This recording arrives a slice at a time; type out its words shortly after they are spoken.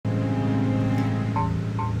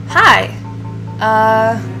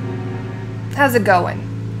How's it going?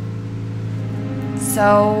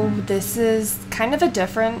 So, this is kind of a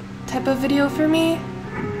different type of video for me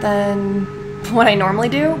than what I normally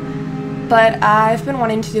do, but I've been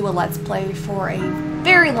wanting to do a Let's Play for a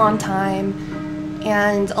very long time,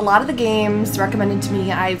 and a lot of the games recommended to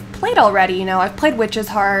me I've played already. You know, I've played Witch's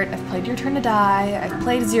Heart, I've played Your Turn to Die, I've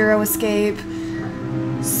played Zero Escape,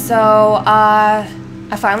 so, I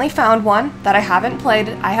finally found one that I haven't played.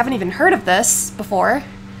 I haven't even heard of this before.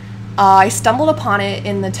 I stumbled upon it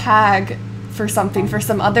in the tag for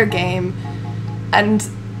some other game, and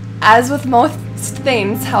as with most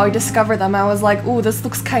things, how I discover them, I was like, ooh, this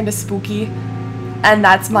looks kind of spooky, and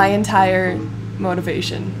that's my entire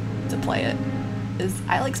motivation to play it, is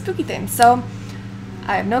I like spooky things. So,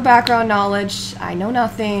 I have no background knowledge, I know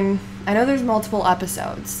nothing, I know there's multiple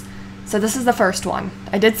episodes. So this is the first one.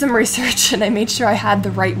 I did some research and I made sure I had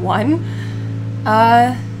the right one.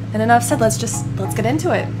 And enough said, let's get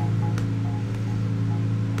into it.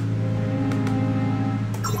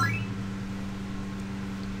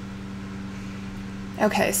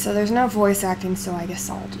 Okay, so there's no voice acting, so I guess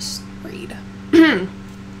I'll just read.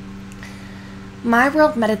 My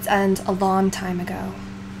world met its end a long time ago.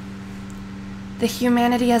 The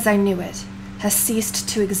humanity as I knew it has ceased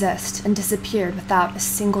to exist and disappeared without a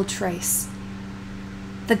single trace.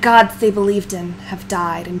 The gods they believed in have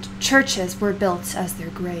died, and churches were built as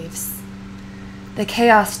their graves. The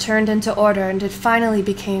chaos turned into order, and it finally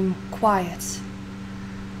became quiet.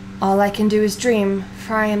 All I can do is dream,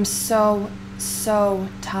 for I am so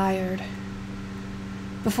tired.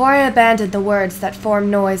 Before I abandon the words that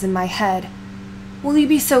form noise in my head, will you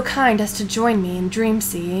be so kind as to join me in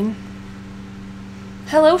dream-seeing?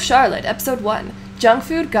 Hello, Charlotte, Episode 1, Junk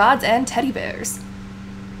Food, Gods, and Teddy Bears.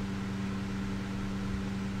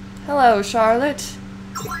 Hello, Charlotte.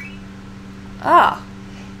 Ah.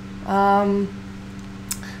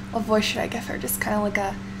 What voice should I give her? Just kind of like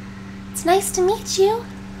a... It's nice to meet you.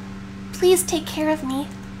 Please take care of me.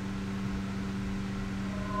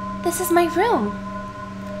 This is my room.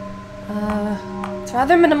 It's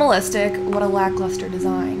rather minimalistic. What a lackluster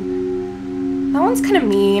design. That one's kind of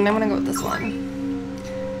mean. I'm gonna go with this one.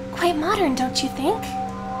 Quite modern, don't you think?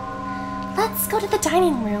 Let's go to the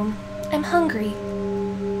dining room. I'm hungry.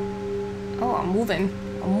 Oh, I'm moving.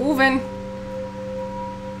 I'm moving.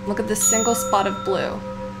 Look at this single spot of blue.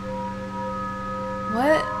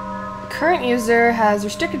 What? Current user has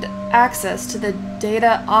restricted access to the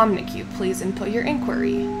data OmniCube. Please input your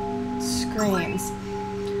inquiry. Screens.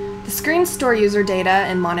 The screens store user data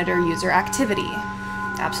and monitor user activity.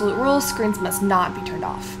 Absolute rules, screens must not be turned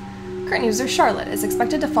off. Current user Charlotte is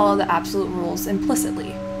expected to follow the absolute rules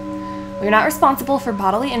implicitly. We are not responsible for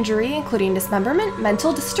bodily injury, including dismemberment,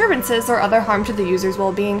 mental disturbances, or other harm to the user's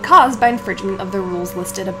well-being caused by infringement of the rules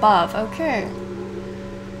listed above. Okay.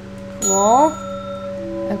 Cool.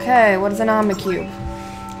 Okay, what is an omnicube?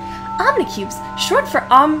 Omnicubes, short for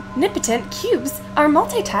omnipotent cubes, are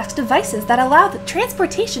multitask devices that allow the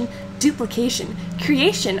transportation, duplication,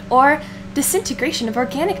 creation, or disintegration of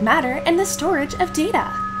organic matter and the storage of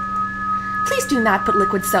data. Please do not put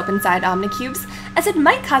liquid soap inside omnicubes, as it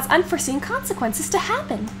might cause unforeseen consequences to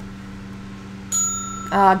happen.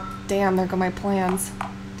 Ah, damn, there go my plans.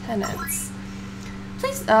 Tenants.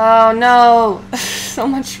 Please. Oh, no. So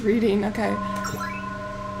much reading. Okay.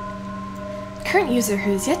 Current user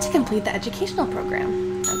who is yet to complete the educational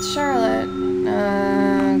program. That's Charlotte.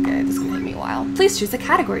 Okay, this is gonna take me a while. Please choose a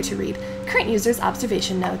category to read. Current user's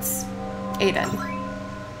observation notes. Aiden.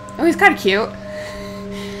 Oh, he's kind of cute.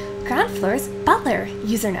 Ground floor's butler.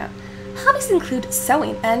 User note. Hobbies include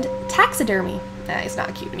sewing and taxidermy. Nah, he's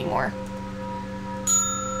not cute anymore.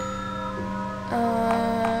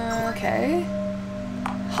 Okay.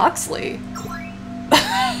 Huxley.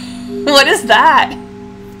 What is that?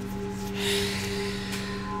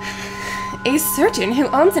 A surgeon who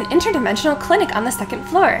owns an interdimensional clinic on the second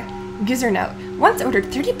floor. User note. Once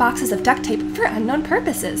ordered 30 boxes of duct tape for unknown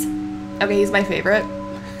purposes. Okay, he's my favorite.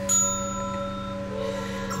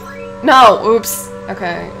 No! Oops.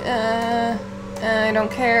 Okay. I don't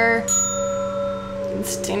care.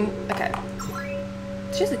 Okay.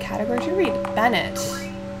 Choose a category to read. Bennett.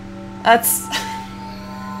 That's...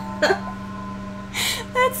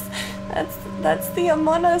 That's the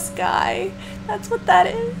Among Us guy. That's what that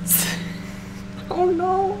is. Oh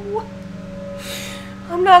no.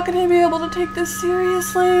 I'm not gonna be able to take this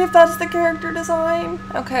seriously if that's the character design.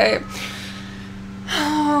 Okay.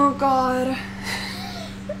 Oh god.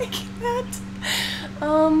 I can't.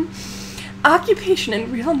 Occupation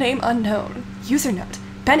and real name unknown. User note.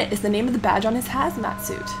 Bennett is the name of the badge on his hazmat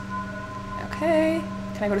suit. Okay.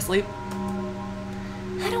 Can I go to sleep?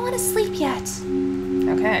 I don't want want to sleep yet.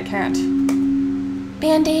 Okay, I can't.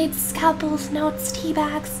 Band-aids, scalpels, notes, tea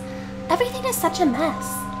bags. Everything is such a mess.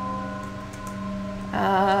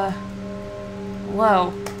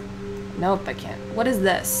 Whoa. Nope, I can't. What is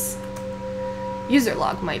this? User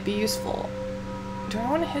log might be useful. Do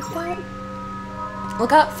I want to hit that?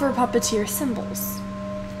 Look out for puppeteer symbols.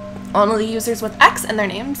 Only users with X in their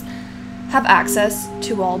names have access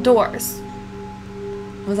to all doors.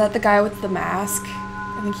 Was that the guy with the mask?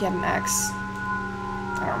 I think he had an X.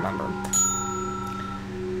 I don't remember.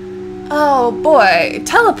 Oh boy,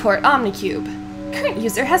 teleport Omnicube. Current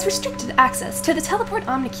user has restricted access to the teleport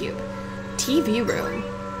Omnicube. TV room.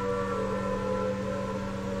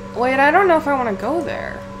 Wait, I don't know if I want to go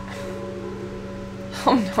there.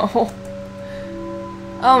 Oh no.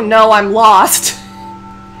 Oh no, I'm lost.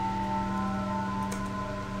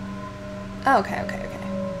 Okay.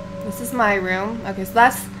 This is my room. Okay,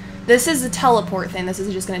 so this is a teleport thing. This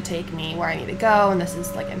is just gonna take me where I need to go, and this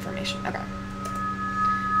is like information. Okay.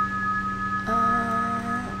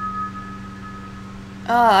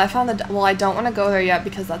 I found the, well, I don't want to go there yet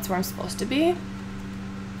because that's where I'm supposed to be.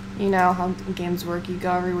 You know how games work, you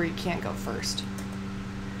go everywhere you can't go first.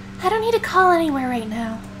 I don't need to call anywhere right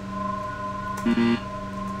now.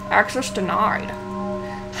 Access denied.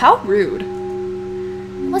 How rude.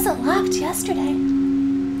 It wasn't locked yesterday.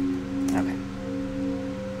 Okay.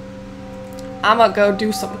 I'm gonna go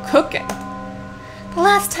do some cooking. The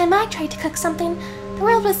last time I tried to cook something, the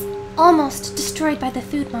world was almost destroyed by the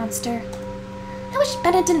food monster. I wish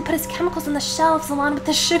Bennett didn't put his chemicals on the shelves along with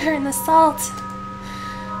the sugar and the salt.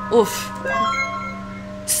 Oof.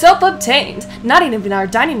 Soap obtained. Not even our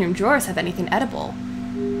dining room drawers have anything edible.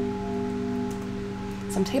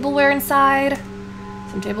 Some tableware inside.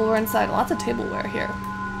 Lots of tableware here.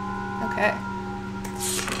 Okay.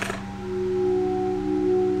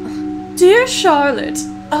 Dear Charlotte,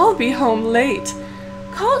 I'll be home late.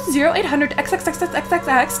 Call 0800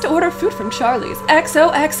 XXXXXX to order food from Charlie's.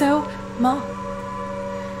 XOXO Mom.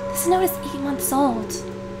 This note is 8 months old.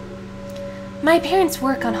 My parents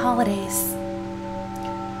work on holidays.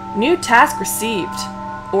 New task received.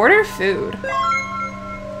 Order food.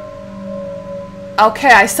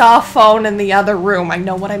 Okay, I saw a phone in the other room. I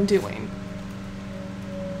know what I'm doing.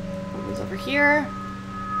 Who's over here?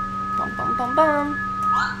 Bum bum bum bum.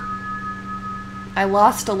 I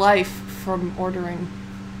lost a life from ordering.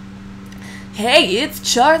 Hey, it's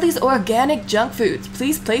Charlie's Organic Junk Foods.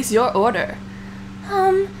 Please place your order.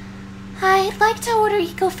 I'd like to order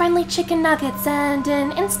eco-friendly chicken nuggets and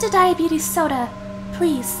an Insta-Diabetes soda,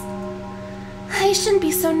 please. I shouldn't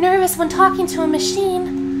be so nervous when talking to a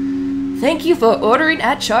machine. Thank you for ordering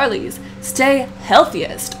at Charlie's. Stay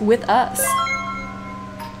healthiest with us.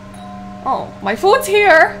 Oh, my food's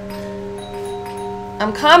here.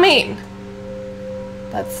 I'm coming.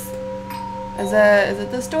 Is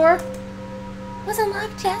it this door? It wasn't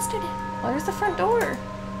locked yesterday. Where's the front door?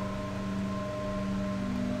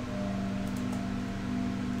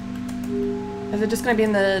 Is it just gonna be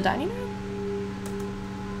in the dining room?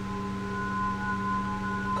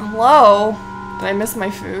 Hello? Did I miss my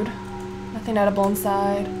food? Nothing edible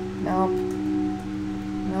inside. Nope.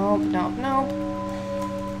 Nope.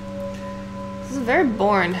 This is a very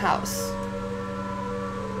boring house.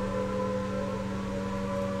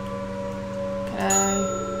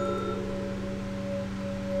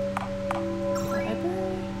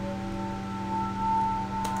 Library?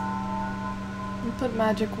 Input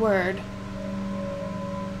magic word.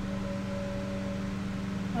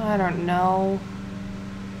 I don't know.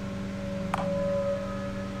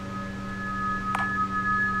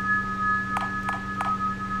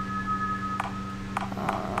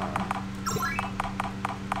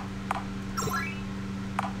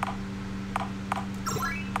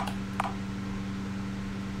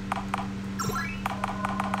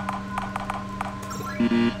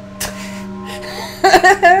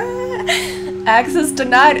 Access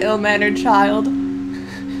denied, ill-mannered child.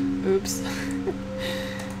 Oops. I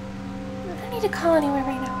don't need to call anywhere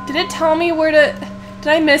right now. Did it tell me where to... Did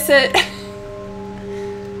I miss it? It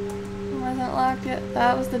wasn't locked yet.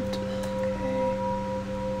 That was the... Okay.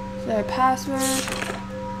 Is there a password?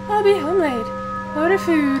 I'll be home late. Order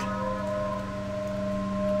food.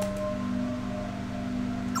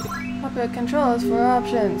 Puppet control has 4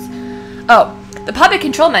 options. Oh, the puppet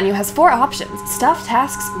control menu has 4 options. Stuff,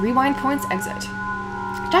 tasks, rewind points, exit.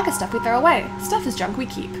 Junk is stuff we throw away. Stuff is junk we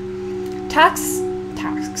keep. Tasks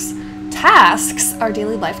are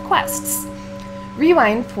daily life quests.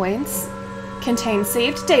 Rewind points contain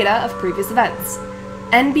saved data of previous events.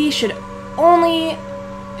 NB should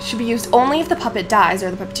be used only if the puppet dies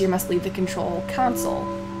or the puppeteer must leave the control console.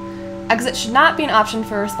 Exit should not be an option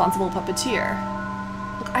for a responsible puppeteer.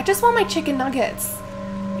 Look, I just want my chicken nuggets.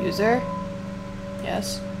 User?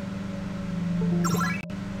 Yes.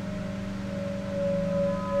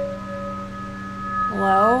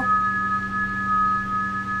 Hello?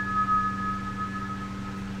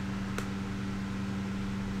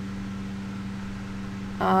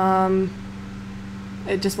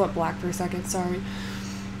 It just went black for a second, sorry.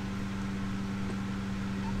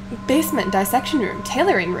 Basement, dissection room,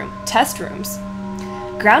 tailoring room, test rooms.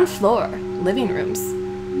 Ground floor, living rooms.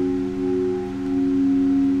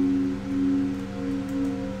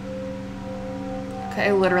 Okay,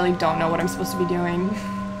 I literally don't know what I'm supposed to be doing.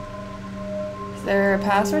 Is there a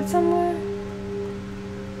password somewhere?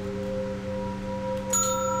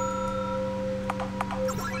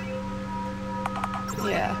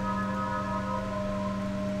 Yeah.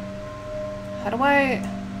 How do I...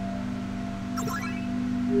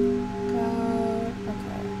 go...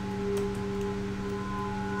 okay.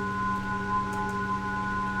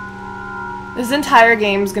 This entire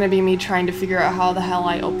game is gonna be me trying to figure out how the hell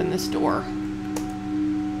I open this door.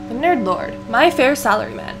 The Nerd Lord, my fair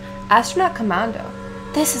salaryman, astronaut commando.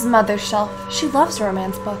 This is Mother's shelf. She loves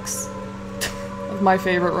romance books. That's my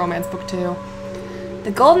favorite romance book too.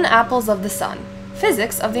 The Golden Apples of the Sun.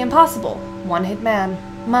 Physics of the Impossible. One-hit man.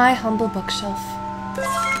 My humble bookshelf.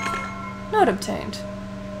 Note obtained.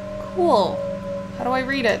 Cool. How do I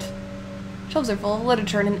read it? Shelves are full of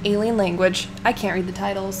literature in an alien language. I can't read the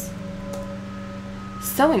titles.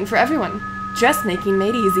 Sewing for everyone. Dressmaking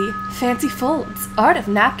made easy. Fancy folds. Art of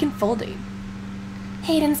napkin folding.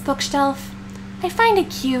 Hayden's bookshelf. I find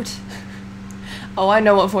it cute. Oh, I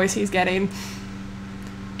know what voice he's getting.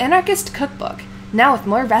 Anarchist cookbook. Now with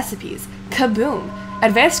more recipes. Kaboom!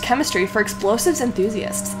 Advanced chemistry for explosives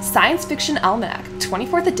enthusiasts. Science fiction almanac.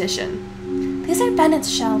 24th edition. These are Bennett's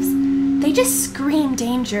shelves. They just scream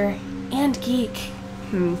danger and geek.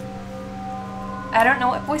 I don't know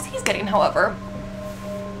what voice he's getting, however.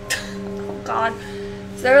 Oh god.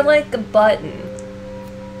 Is there like a button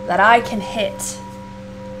that I can hit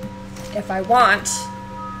if I want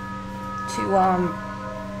to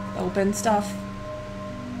open stuff?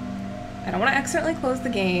 I don't want to accidentally close the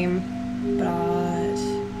game, but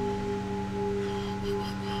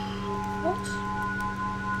what?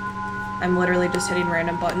 I'm literally just hitting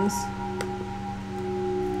random buttons.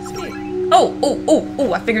 Escape.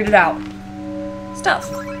 Oh, I figured it out. Stuff.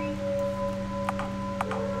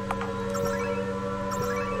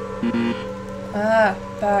 Ah,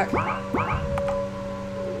 back.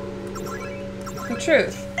 The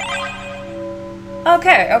truth.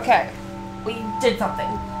 Okay. We did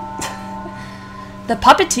something. The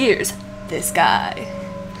Puppeteers. This guy.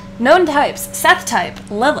 Known types. Seth type.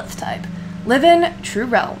 Lilith type. Live in. True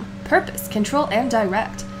realm. Purpose. Control and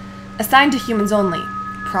direct. Assigned to humans only.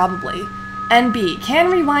 Probably. NB. Can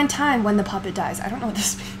rewind time when the puppet dies. I don't know what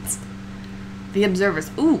this means. The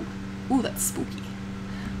Observers. Ooh, that's spooky.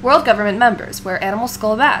 World government members. Wear animal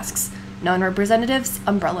skull masks. Known representatives.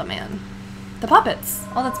 Umbrella Man. The Puppets.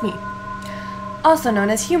 Oh, that's me. Also known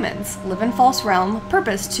as humans. Live in false realm.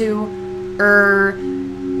 Purpose to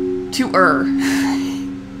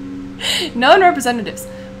Known representatives.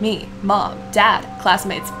 Me, mom, dad,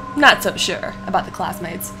 classmates. Not so sure about the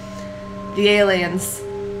classmates. The aliens.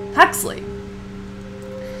 Huxley.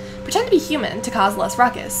 Pretend to be human to cause less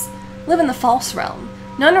ruckus. Live in the false realm.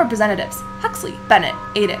 Known representatives. Huxley, Bennett,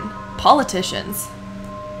 Aiden. Politicians.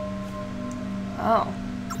 Oh.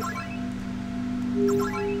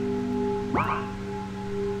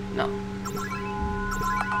 No.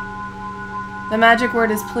 The magic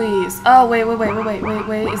word is please. Oh, wait.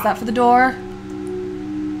 Is that for the door?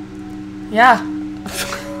 Yeah.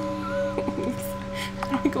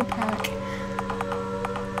 How do we go back?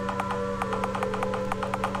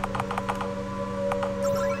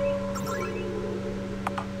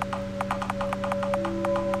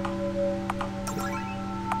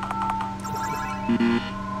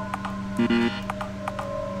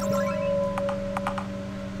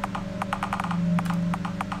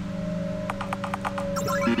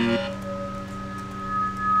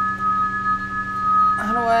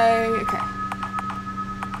 How do I... okay.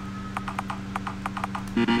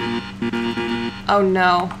 Oh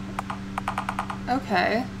no.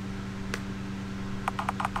 Okay.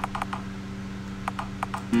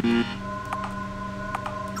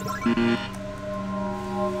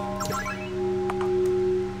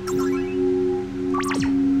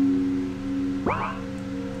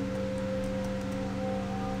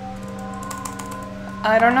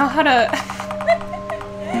 I don't know how to...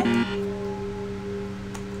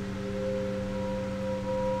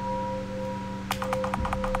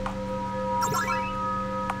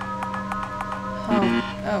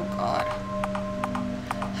 Oh god.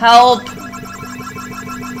 Help!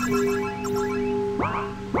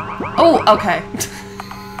 Oh, okay.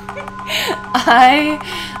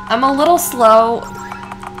 I'm a little slow.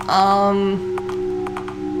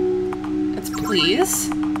 It's please.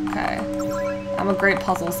 Okay. I'm a great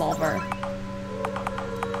puzzle solver.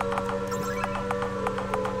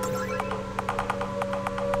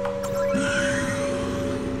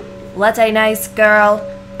 Let a nice girl.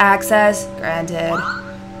 Access granted.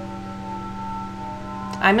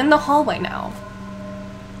 I'm in the hallway now.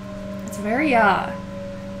 It's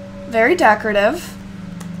very decorative.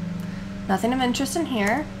 Nothing of interest in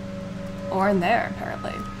here. Or in there,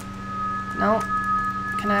 apparently. No.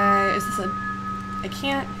 Can I... Is this a... I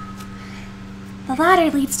can't... The ladder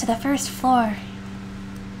leads to the first floor.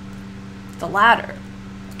 The ladder.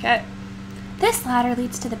 Okay. This ladder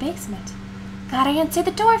leads to the basement. Gotta answer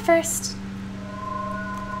the door first.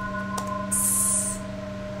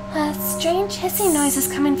 A strange hissing noise is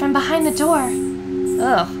coming from behind the door.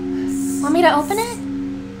 Ugh. Want me to open it?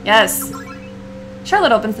 Yes.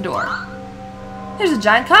 Charlotte opens the door. There's a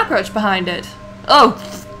giant cockroach behind it. Oh,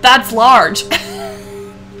 that's large.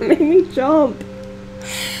 It made me jump.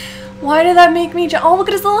 Why did that make me jump? Oh, look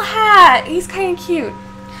at his little hat. He's kind of cute.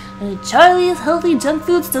 Charlie's Healthy Junk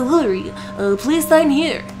Foods Delivery. Please sign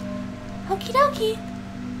here. Okie dokie.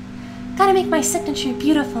 Gotta make my signature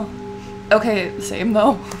beautiful. Okay, same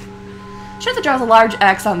though. Charlotte draws a large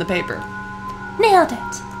X on the paper. Nailed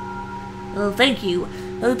it. Well, thank you.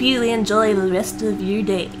 Hope you enjoy the rest of your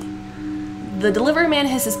day. The delivery man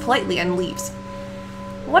hisses politely and leaves.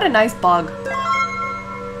 What a nice bug.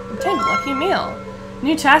 Obtained a lucky meal.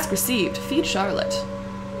 New task received. Feed Charlotte.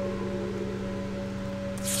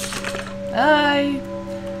 I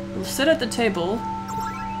will sit at the table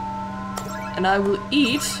and I will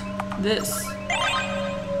eat this.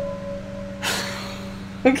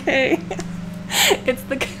 Okay. It's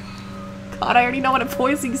the... God, I already know what a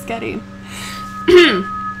voice he's getting.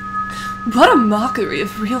 What a mockery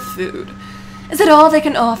of real food. Is it all they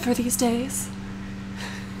can offer these days?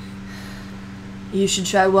 You should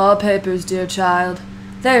try wallpapers, dear child.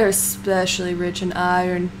 They're especially rich in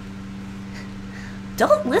iron.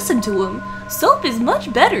 Don't listen to him. Soap is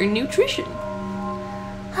much better in nutrition.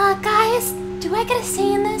 Guys, do I get a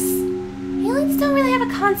say in this? Aliens don't really have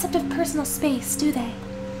a concept of personal space, do they?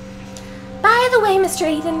 By the way, Mr.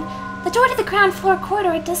 Aiden, the door to the ground floor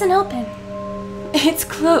corridor doesn't open. It's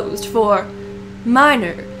closed for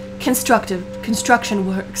minor construction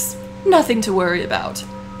works. Nothing to worry about.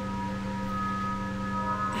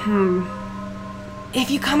 If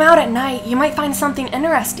you come out at night, you might find something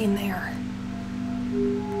interesting there.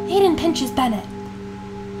 Aiden pinches Bennett.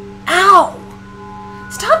 Ow!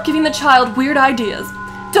 Stop giving the child weird ideas.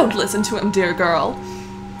 Don't listen to him, dear girl.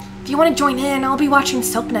 If you want to join in, I'll be watching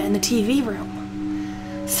SoapNet in the TV room.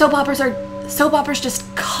 Soap operas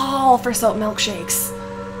just call for soap milkshakes.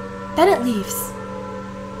 Bennett leaves.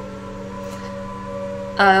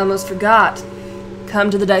 I almost forgot. Come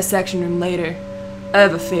to the dissection room later. I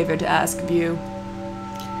have a favor to ask of you.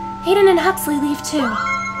 Aiden and Huxley leave too.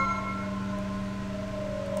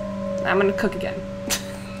 I'm gonna cook again.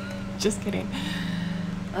 Just kidding.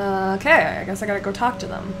 Okay, I guess I gotta go talk to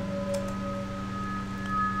them.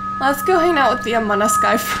 Let's go hang out with the Among Us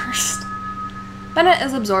guy first. Bennett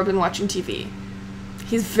is absorbed in watching TV.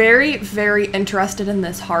 He's very, very interested in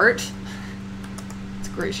this heart. It's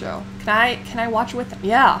a great show. Can I watch with him?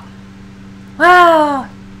 Yeah. Wow!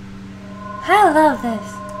 I love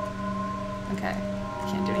this. Okay.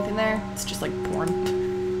 Can't do anything there. It's just like porn.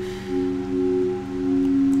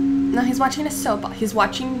 No, he's watching a soap. He's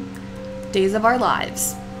watching Days of Our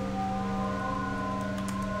Lives.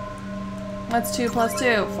 What's 2 plus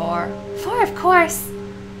 2? 4. 4, of course.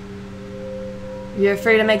 If you're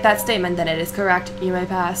free to make that statement, then it is correct. You may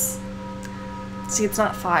pass. See, it's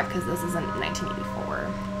not 5 because this isn't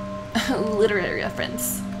 1984. Literary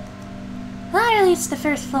reference. Ladder leads to the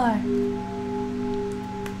first floor.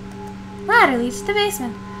 Ladder leads to the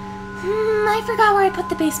basement. I forgot where I put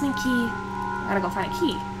the basement key. I gotta go find a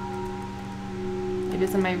key. Maybe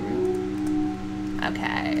it's in my room.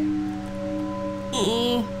 Okay.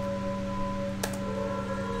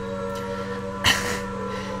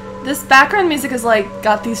 This background music is like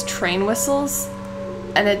got these train whistles,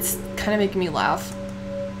 and it's kind of making me laugh.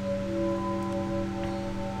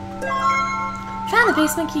 Found the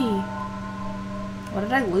basement key. What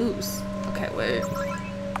did I lose? Okay, wait.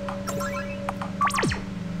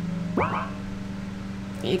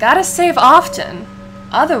 You gotta save often,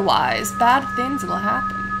 otherwise bad things will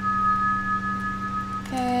happen.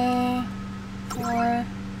 Okay, 4.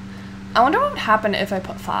 I wonder what would happen if I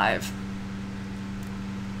put 5.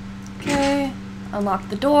 Okay, unlock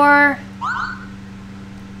the door.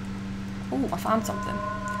 Oh, I found something.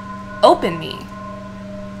 Open me.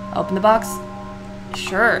 Open the box.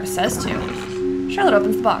 Sure, says to. Charlotte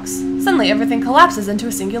opens the box. Suddenly, everything collapses into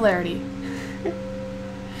a singularity.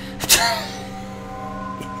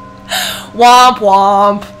 Womp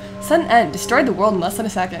womp. Sudden end. Destroyed the world in less than a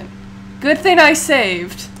second. Good thing I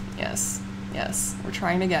saved. Yes. Yes. We're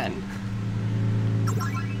trying again.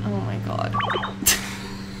 Oh my god.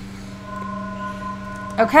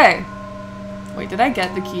 Okay. Wait, did I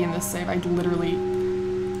get the key in this save? I literally...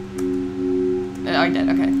 I did.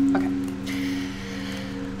 Okay. Okay.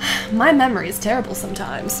 My memory is terrible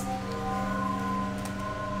sometimes.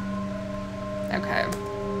 Okay.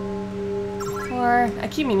 Or I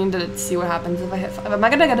keep meaning to see what happens if I hit 5. Am I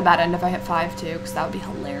gonna get a bad end if I hit 5 too? Because that would be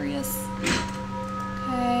hilarious.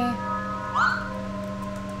 Okay.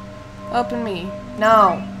 Open me.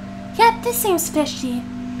 No. Yep, this seems fishy.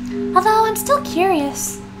 Although I'm still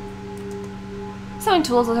curious. Sewing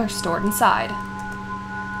tools are stored inside.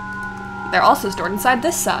 They're also stored inside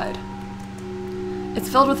this side. It's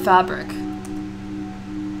filled with fabric.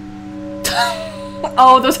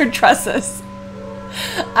 Oh, those are dresses.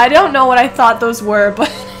 I don't know what I thought those were, but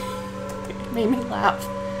it made me laugh.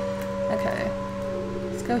 Okay.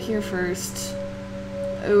 Let's go here first.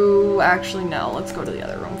 Oh, actually no. Let's go to the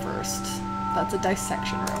other room first. That's a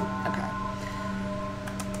dissection room. Okay.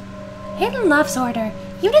 Hidden Love's Order.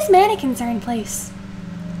 Even his mannequins are in place.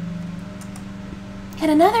 And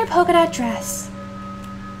another polka dot dress.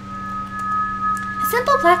 A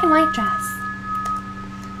simple black and white dress.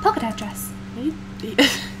 Polka dot dress.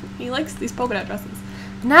 He likes these polka dot dresses.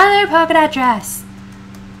 Another polka dot dress.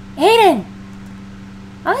 Aiden!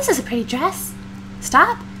 Oh, this is a pretty dress.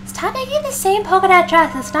 Stop. Stop making the same polka dot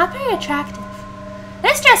dress. It's not very attractive.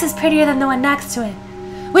 This dress is prettier than the one next to it,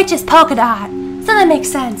 which is polka dot. So that makes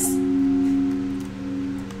sense.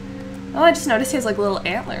 Oh, I just noticed he has like little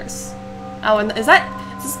antlers. Oh, and is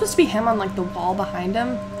this supposed to be him on like the wall behind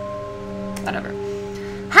him? Whatever.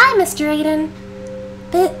 Hi, Mr. Aiden.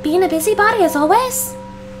 Being a busybody as always?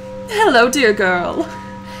 Hello, dear girl.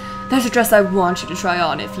 There's a dress I want you to try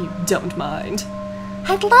on if you don't mind.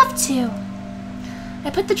 I'd love to. I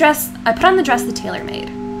put on the dress the tailor made.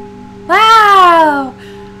 Wow!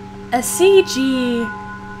 A CG.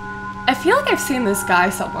 I feel like I've seen this guy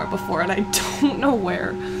somewhere before and I don't know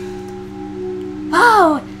where.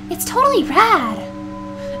 Whoa! It's totally rad.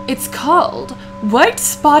 It's called White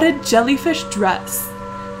Spotted Jellyfish Dress.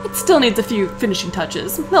 It still needs a few finishing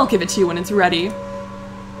touches. I'll give it to you when it's ready.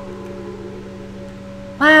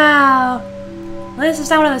 Wow. Well, this is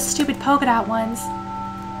not one of those stupid polka dot ones.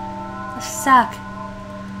 Those suck.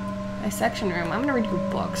 My section room. I'm gonna read you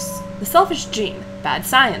books. The Selfish Gene. Bad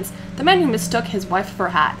Science. The Man Who Mistook His Wife for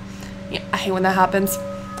a Hat. Yeah, I hate when that happens.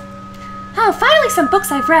 Oh, finally some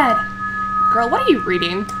books I've read. Girl, what are you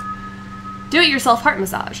reading? Do-it-yourself heart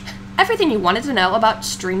massage. Everything you wanted to know about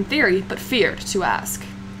string theory, but feared to ask.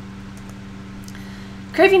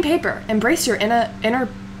 Craving paper. Embrace your inner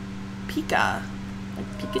Pika. Like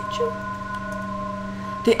Pikachu?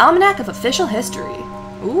 The Almanac of Official History.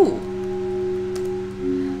 Ooh.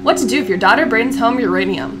 What to do if your daughter brings home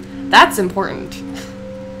uranium. That's important.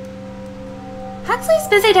 Huxley's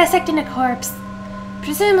busy dissecting a corpse.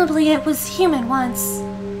 Presumably it was human once.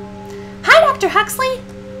 Hi, Dr. Huxley!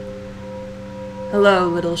 Hello,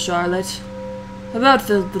 little Charlotte. About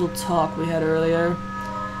the little talk we had earlier.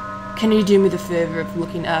 Can you do me the favor of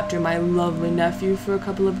looking after my lovely nephew for a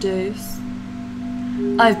couple of days?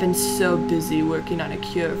 I've been so busy working on a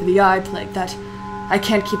cure for the eye plague that I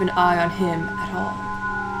can't keep an eye on him at all.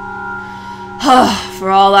 For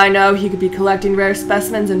all I know, he could be collecting rare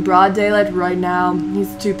specimens in broad daylight right now.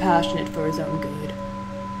 He's too passionate for his own good.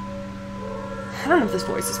 I don't know if this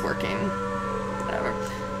voice is working. Whatever.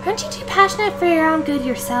 Aren't you too passionate for your own good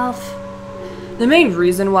yourself? The main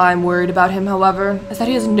reason why I'm worried about him, however, is that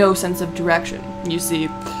he has no sense of direction. You see,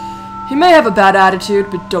 he may have a bad attitude,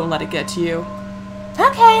 but don't let it get to you.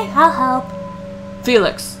 Okay, I'll help.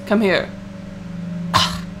 Felix, come here.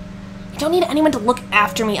 I don't need anyone to look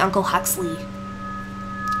after me, Uncle Huxley.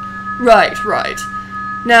 Right.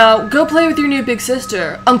 Now, go play with your new big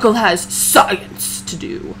sister. Uncle has science to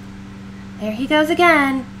do. There he goes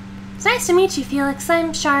again. It's nice to meet you, Felix.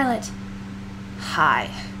 I'm Charlotte. Hi.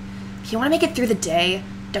 If you want to make it through the day,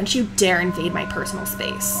 don't you dare invade my personal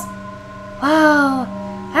space. Whoa,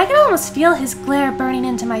 I can almost feel his glare burning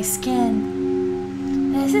into my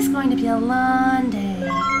skin. This is going to be a long day.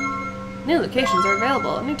 New locations are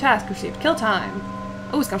available. New task received. Kill time.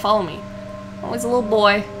 Oh, he's gonna follow me. Oh, he's a little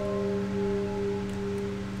boy.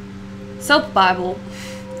 Soap Bible.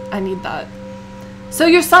 I need that. So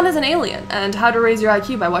your son is an alien, and how to raise your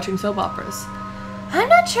IQ by watching soap operas. I'm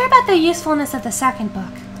not sure about the usefulness of the second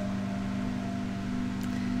book.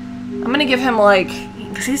 I'm gonna give him, like,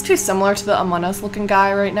 because he's too similar to the Among Us looking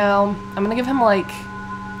guy right now, I'm gonna give him, like,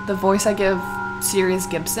 the voice I give Sirius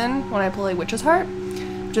Gibson when I play Witch's Heart.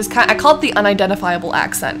 Which is I call it the unidentifiable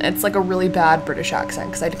accent. It's like a really bad British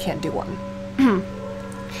accent, because I can't do one.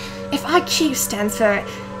 If IQ stands for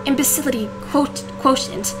imbecility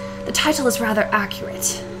quotient, the title is rather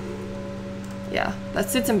accurate. Yeah, that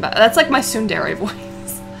suits him better. That's like my tsundere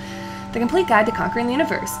voice. The Complete Guide to Conquering the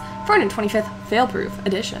Universe, 425th Fail-Proof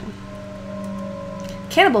Edition.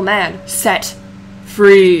 Cannibal Man, set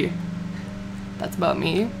free. That's about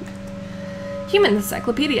me. Human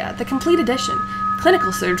Encyclopedia, the Complete Edition.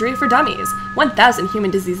 Clinical Surgery for Dummies, 1,000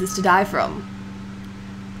 human diseases to die from.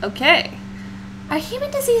 Okay. Are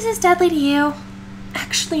human diseases deadly to you?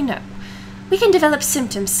 Actually, no. We can develop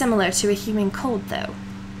symptoms similar to a human cold, though.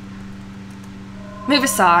 Move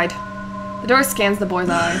aside. The door scans the boy's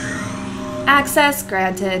eye. Access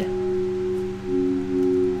granted.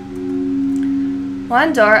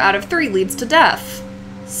 1 door out of 3 leads to death.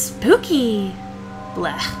 Spooky.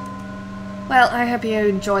 Blech. Well, I hope you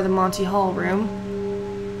enjoy the Monty Hall room.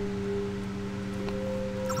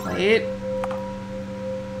 Wait.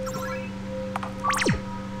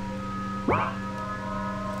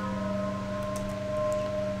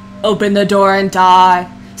 Open the door and die.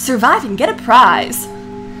 Survive and get a prize.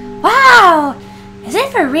 Wow! Is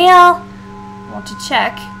it for real? Want to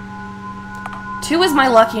check. 2 is my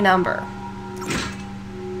lucky number.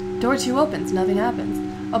 Door 2 opens, nothing happens.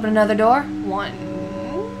 Open another door. 1.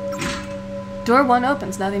 Door 1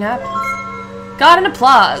 opens, nothing happens. Got an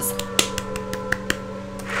applause.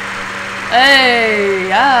 Hey,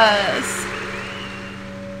 yes.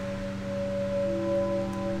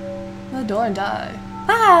 The door and die.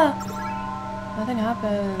 Wow! Nothing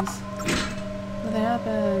happens. Nothing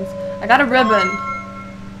happens. I got a ribbon.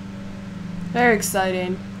 Very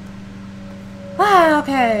exciting. Wow,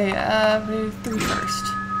 okay. 3 first.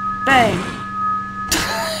 Bang.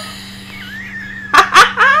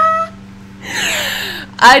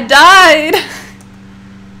 I died.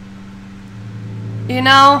 You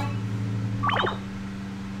know,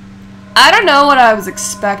 I don't know what I was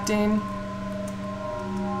expecting.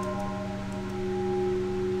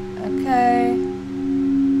 Okay.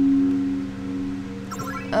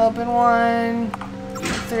 Open 1,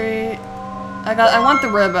 3. I want the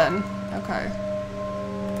ribbon. Okay.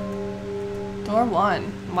 Door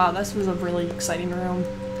 1. Wow, this was a really exciting room.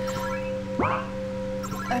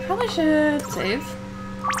 I probably should save.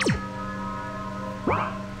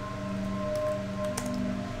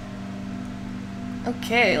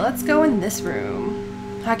 Okay, let's go in this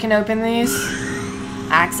room. I can open these.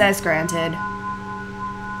 Access granted.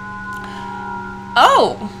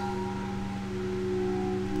 Oh!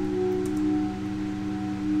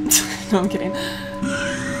 No, I'm kidding.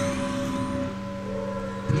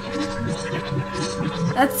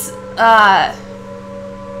 That's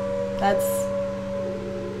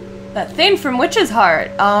that thing from Witch's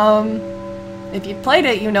Heart. If you've played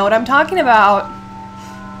it, you know what I'm talking about.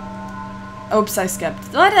 Oops, I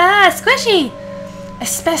skipped. What? Squishy! A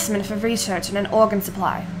specimen for research and an organ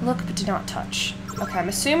supply. Look but do not touch. Okay, I'm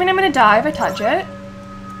assuming I'm gonna die if I touch it.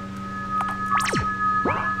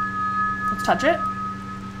 Let's touch it.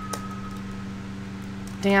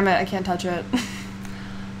 Damn it, I can't touch it.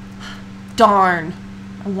 Darn.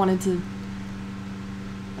 I wanted to...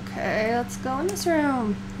 Okay, let's go in this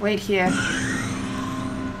room. Wait here.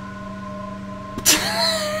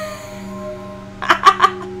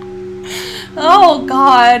 Oh,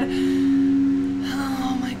 God.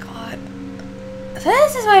 Oh, my God. So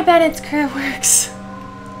this is why Bennett's crew works.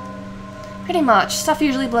 Pretty much. Stuff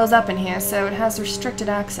usually blows up in here, so it has restricted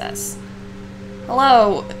access.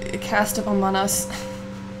 Hello, cast of Among Us.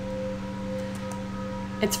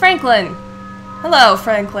 It's Franklin. Hello,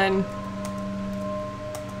 Franklin.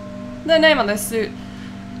 The name on this suit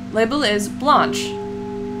label is Blanche.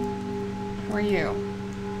 Who are you?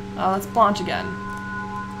 Oh, that's Blanche again.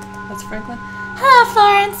 That's Franklin. Hello,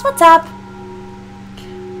 Florence. What's up?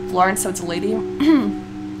 Florence, so it's a lady.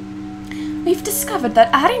 We've discovered that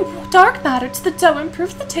adding dark matter to the dough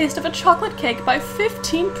improves the taste of a chocolate cake by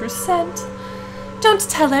 15%. Don't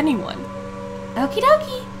tell anyone. Okie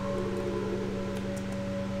dokie.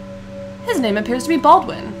 His name appears to be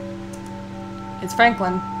Baldwin. It's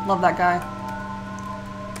Franklin. Love that guy.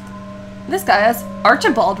 This guy has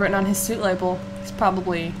Archibald written on his suit label. He's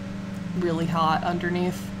probably really hot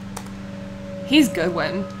underneath. He's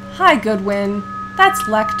Goodwin. Hi, Goodwin. That's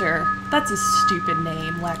Lecter. That's a stupid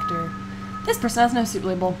name, Lecter. This person has no suit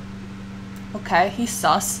label. Okay, he's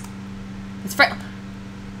sus. It's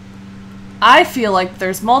I feel like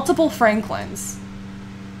there's multiple Franklins.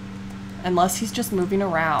 Unless he's just moving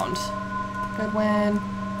around. Goodwin.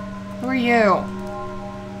 Who are you?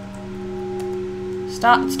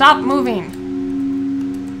 Stop moving.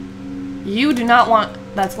 You do not want...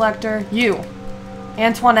 That's Lecter. You.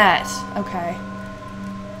 Antoinette. Okay.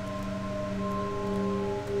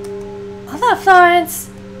 Hello, Florence.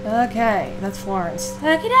 Okay, that's Florence.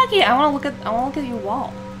 Okie dokie. I wanna look at your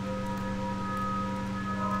wall.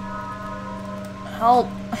 Help.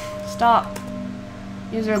 Stop.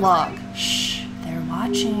 User log. Shh, they're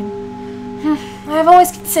watching. I've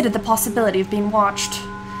always considered the possibility of being watched.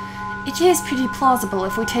 It is pretty plausible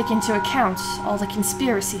if we take into account all the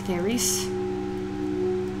conspiracy theories.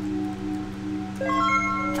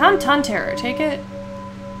 Found tsundere, take it?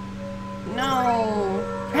 No.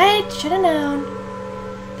 Right, should have known.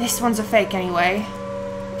 This one's a fake anyway.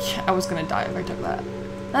 Yeah, I was gonna die if I took that.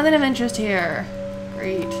 Nothing of interest here.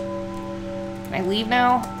 Great. Can I leave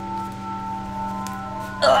now?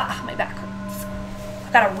 Ugh, my back hurts.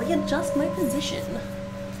 I gotta readjust my position.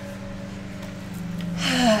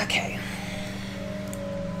 Okay.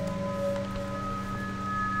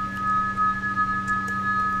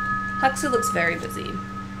 Huxley looks very busy.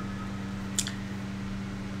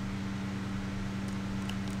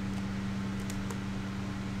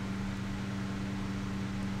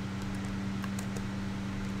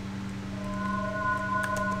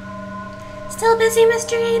 Still busy,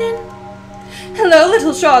 Mr. Aiden? Hello,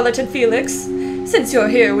 little Charlotte and Felix. Since you're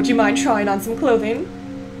here, would you mind trying on some clothing?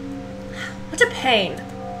 What a pain.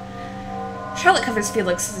 Charlotte covers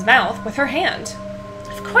Felix's mouth with her hand.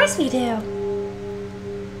 Of course we do.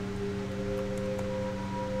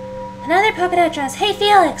 Another polka dot dress. Hey,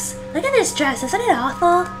 Felix, look at this dress. Isn't it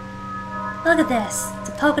awful? Look at this. It's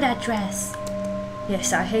a polka dot dress.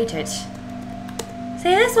 Yes, I hate it.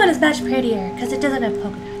 See, this one is much prettier because it doesn't have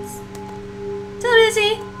polka dots. Still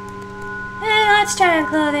busy? Hey, let's try on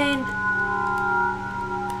clothing.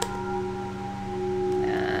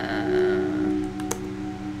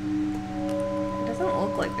 It doesn't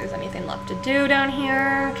look like there's anything left to do down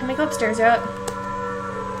here. Can we go upstairs yet?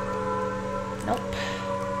 Nope.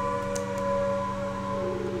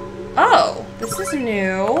 Oh, this is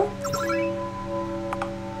new.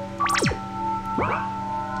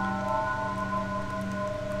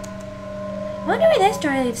 I wonder where this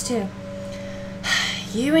door leads to.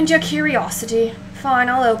 You and your curiosity. Fine,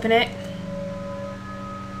 I'll open it.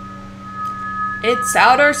 It's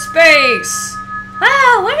outer space!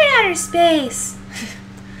 Wow, we're in outer space.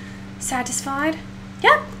 Satisfied?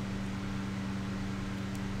 Yep.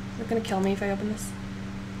 Is it gonna kill me if I open this?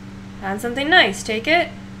 Found something nice, take it?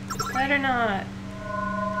 Better not.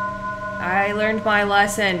 I learned my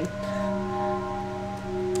lesson.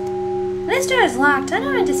 This door is locked. I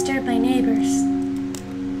don't want to disturb my neighbors.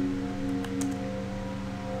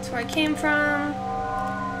 That's where I came from.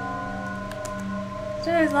 This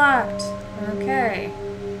door is locked. Okay.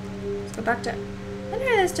 Let's go back to... I wonder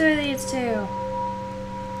where this door leads to.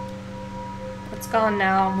 It's gone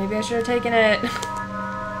now. Maybe I should have taken it.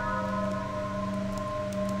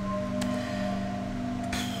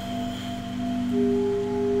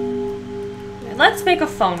 Let's make a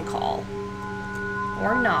phone call.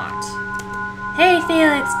 Or not. Hey,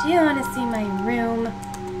 Felix, do you want to see my room?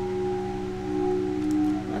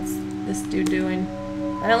 What's this dude doing?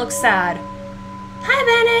 And it looks sad. Hi,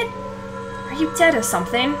 Bennett. Are you dead or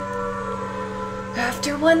something?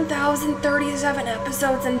 After 1,037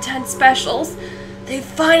 episodes and 10 specials, they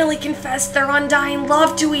finally confessed their undying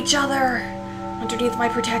love to each other. Underneath my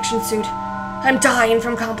protection suit, I'm dying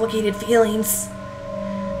from complicated feelings.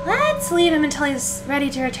 Let's leave him until he's ready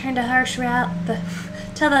to return to harsh till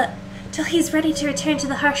he's ready to return to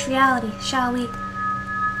the harsh reality, shall we?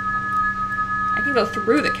 I can go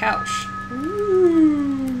through the couch.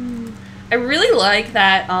 Ooh. I really like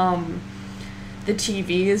that the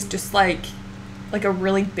TV is just like a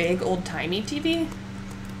really big old-timey TV.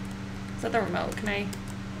 Is that the remote? Can I?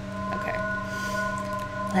 Okay.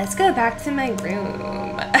 Let's go back to my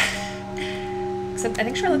room. Except I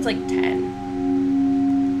think Charlotte's like 10.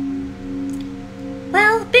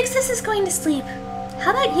 Well, Big Sis is going to sleep.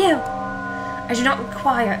 How about you? I do not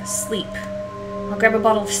require sleep. I'll grab a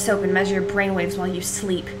bottle of soap and measure your brainwaves while you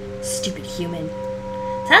sleep. Stupid human.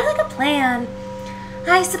 Sounds like a plan.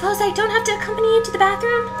 I suppose I don't have to accompany you to the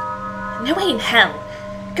bathroom? No way in hell.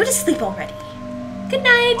 Go to sleep already. Good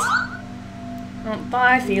night. Oh,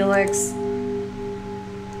 bye, Felix.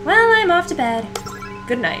 Well, I'm off to bed.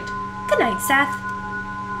 Good night. Good night, Seth.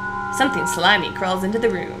 Something slimy crawls into the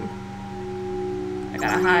room. I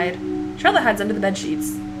gotta hide. Charlotte hides under the bed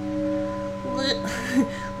sheets.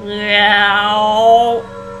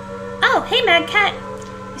 Oh, hey, Mad Cat.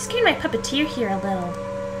 You scared my puppeteer here a little.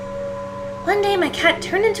 One day my cat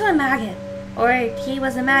turned into a maggot. Or he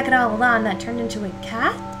was a maggot all along that turned into a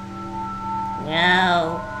cat?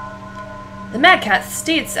 No. The mad cat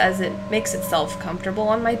states as it makes itself comfortable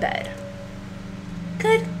on my bed.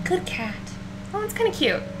 Good cat. Oh, it's kind of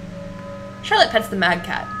cute. Charlotte pets the mad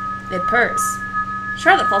cat. It purrs.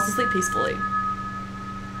 Charlotte falls asleep peacefully.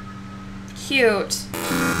 Cute.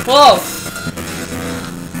 Whoa!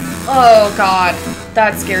 Oh god,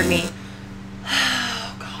 that scared me.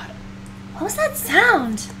 Oh god. What was that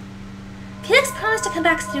sound? Felix promised to come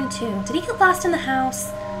back soon too. Did he get lost in the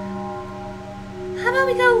house? How about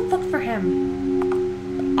we go look for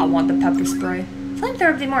him? I want the pepper spray.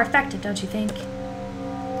 Flamethrower would be more effective, don't you think?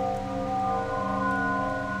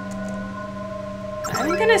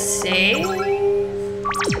 I'm gonna save.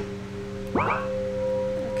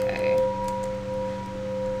 Okay.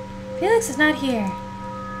 Felix is not here.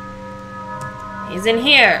 He's in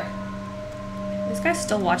here. This guy's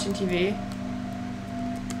still watching TV.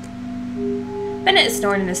 Bennett is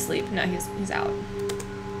snoring in his sleep. No, he's out.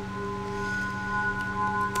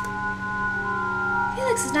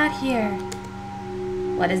 Felix is not here.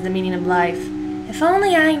 What is the meaning of life? If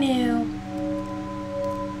only I knew.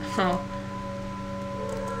 Oh.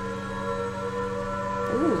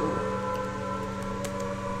 Ooh.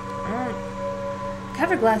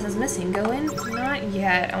 Cover glass is missing. Go in. Not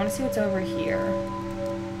yet. I want to see what's over here.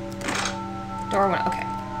 Door one. Okay.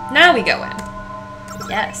 Now we go in.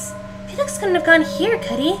 Yes. Felix couldn't have gone here,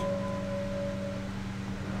 could he?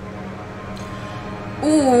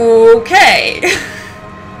 Okay.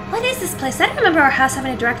 What is this place? I don't remember our house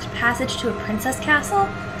having a direct passage to a princess castle.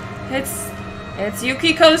 It's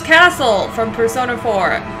Yukiko's castle from Persona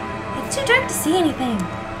 4. It's too dark to see anything.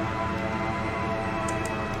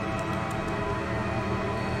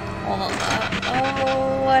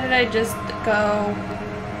 Oh, why did I just go?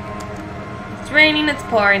 It's raining, it's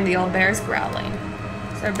pouring, the old bear's growling.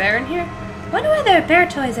 Is there a bear in here? Wonder why there are bear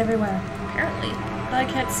toys everywhere. Apparently. But I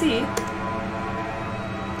can't see.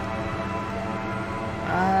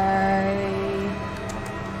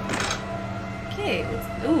 Okay.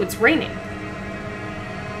 Ooh, it's raining.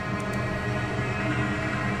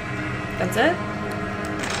 That's it?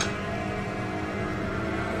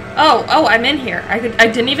 Oh, I'm in here. I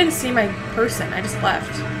didn't even see my person. I just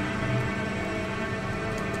left.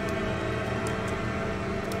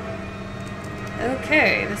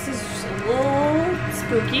 Okay, this is a little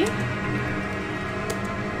spooky.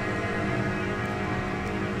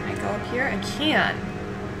 Can I go up here? I can.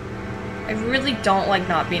 I really don't like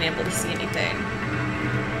not being able to see anything.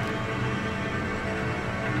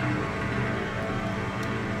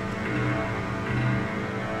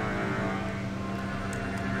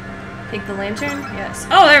 Take the lantern? Yes.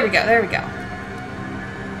 Oh, there we go, there we go.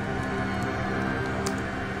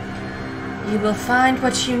 You will find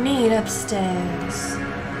what you need upstairs.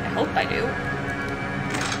 I hope I do.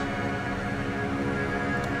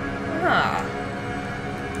 Ah.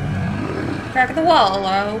 Crack in the wall, a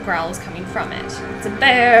low growl is coming from it. It's a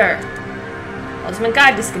bear. Ultimate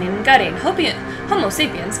guide to skinning and gutting. Homo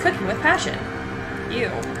sapiens cooking with passion. Ew.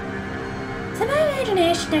 To my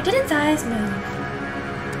imagination, I did its eyes move.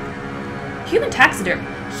 Human taxidermy.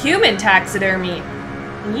 Human taxidermy.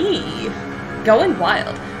 Yee. Going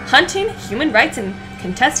wild. Hunting, human rights, and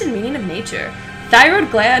contested meaning of nature.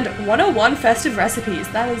 Thyroid gland 101 festive recipes.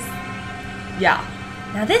 That is... yeah.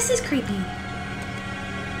 Now this is creepy.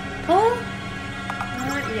 Pull?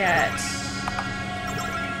 Not yet.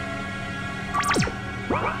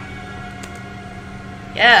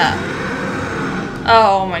 Yeah.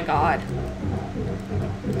 Oh my god.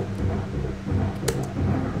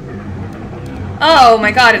 Oh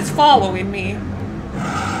my god, it's following me.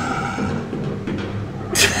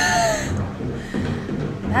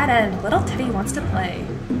 That end, little Teddy wants to play.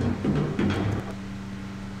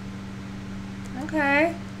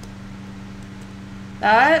 Okay.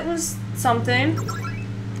 That was something.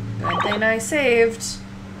 Good thing I saved.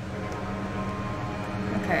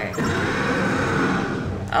 Okay.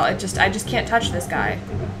 Oh, I just can't touch this guy.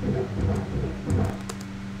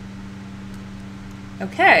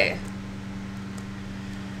 Okay.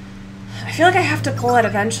 I feel like I have to pull it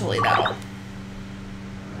eventually, though.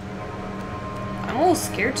 I'm a little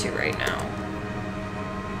scared to right now.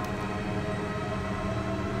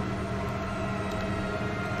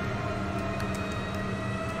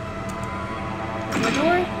 The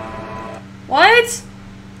door? What?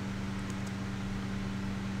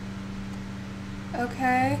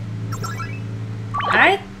 Okay.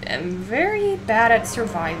 I am very bad at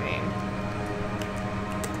surviving.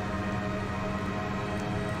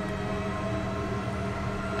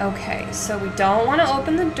 Okay, so we don't want to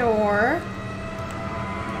open the door.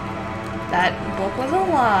 That book was a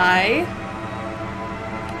lie.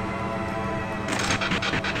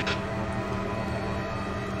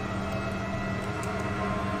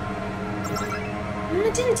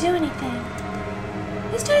 It didn't do anything.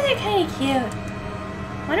 These toys are kind of cute.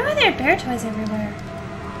 Wonder why there are bear toys everywhere.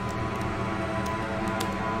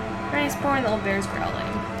 Nice, boring little bear's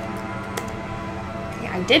growling. Okay,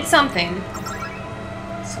 I did something.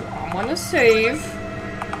 So I want to save.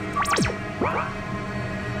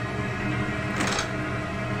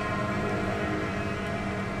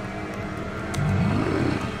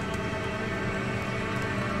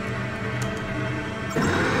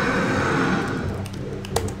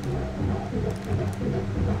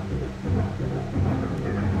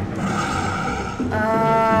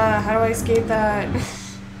 How do I escape that?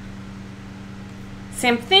 See,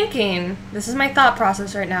 I'm thinking, this is my thought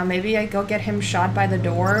process right now. Maybe I go get him shot by the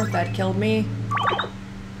door that killed me.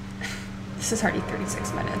 This is already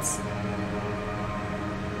 36 minutes.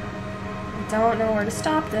 I don't know where to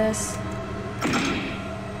stop this.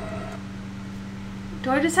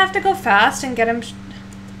 Do I just have to go fast and get him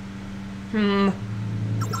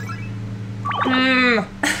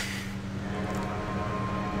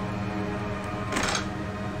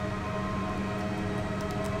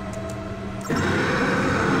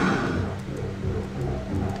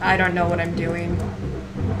I don't know what I'm doing.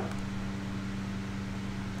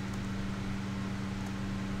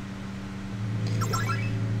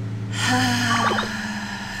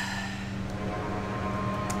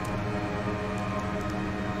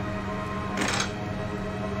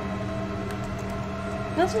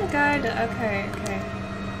 Nothing good. Okay, okay.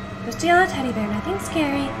 Just a yellow teddy bear, nothing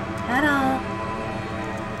scary at all.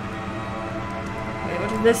 Wait, what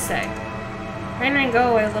did this say? Rain, rain,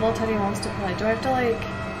 go away. Little Teddy wants to play. Do I have to, like...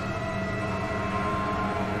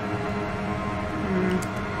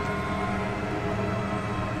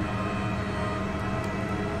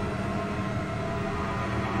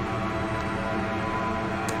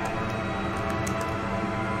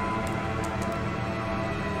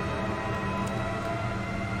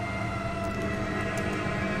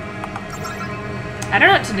 I don't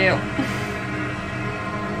know what to do.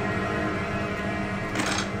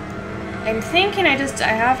 I'm thinking I have to...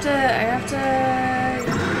 I have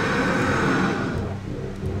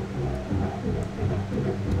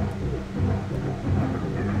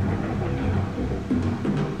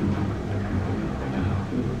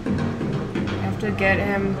to get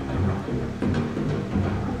him...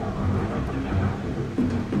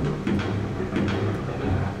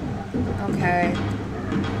 Okay.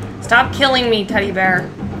 Stop killing me, teddy bear.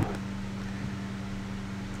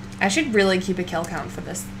 I should really keep a kill count for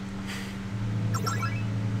this.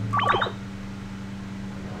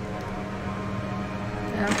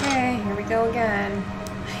 Okay, here we go again.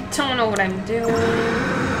 I don't know what I'm doing.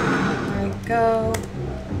 There we go.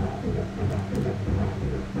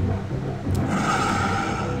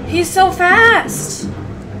 He's so fast!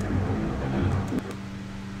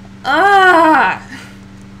 Ah!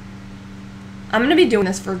 I'm gonna be doing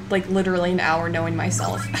this for, like, literally an hour knowing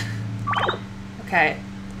myself. Okay.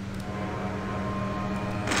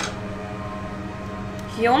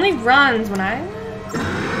 He only runs when I...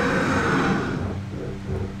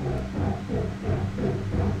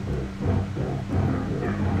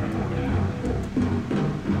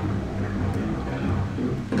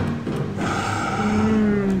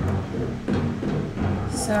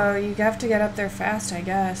 So you have to get up there fast, I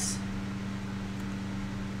guess.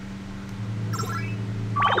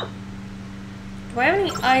 Do I have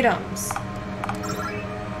any items?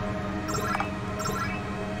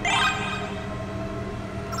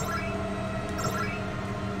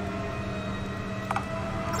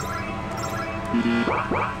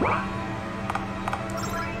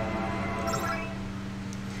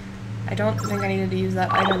 I don't think I needed to use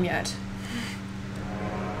that item yet.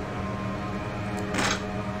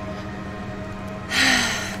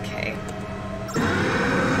 Okay.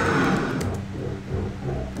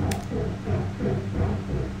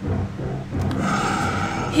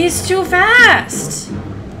 He's too fast!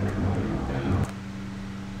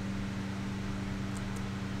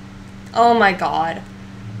 Oh my god.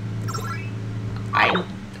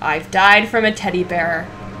 I've died from a teddy bear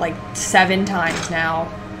like 7 times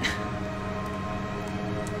now.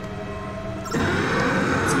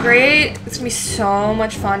 It's great. It's gonna be so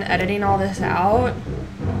much fun editing all this out.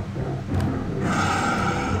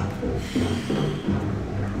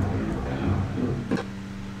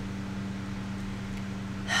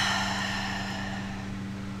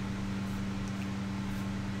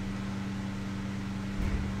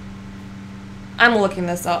 I'm looking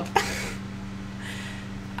this up.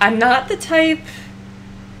 I'm not the type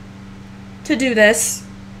to do this.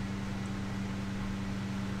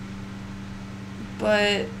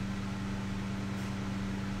 But...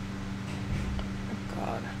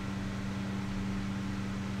 oh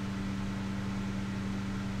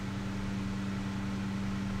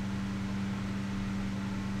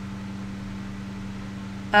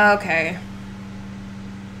God. Okay.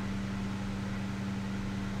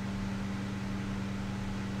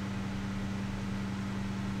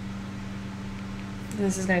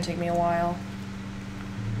 This is gonna take me a while.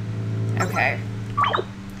 Okay.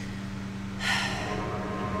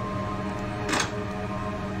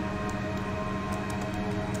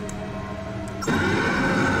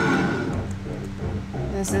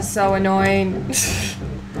 This is so annoying.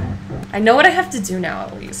 I know what I have to do now,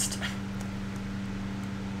 at least.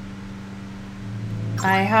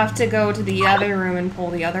 I have to go to the other room and pull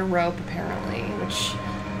the other rope, apparently, which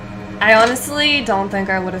I honestly don't think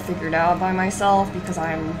I would have figured out by myself because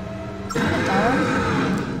I'm dumb.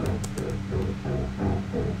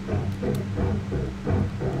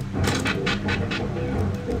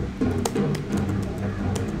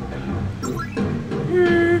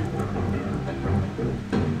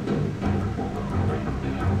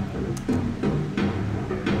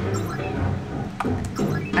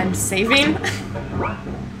 I'm saving.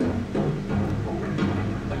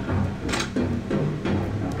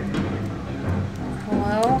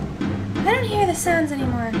 Hello? I don't hear the sounds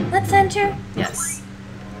anymore. Let's enter. Yes.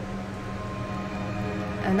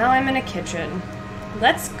 And now I'm in a kitchen.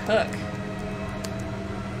 Let's cook.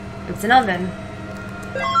 It's an oven.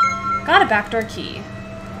 Got a backdoor key.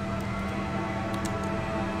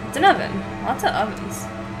 It's an oven. Lots of ovens.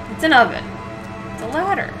 It's an oven. It's a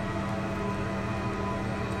ladder.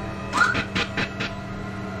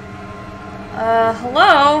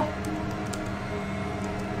 Hello?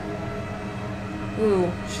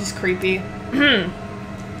 Ooh, she's creepy. The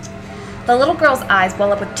little girl's eyes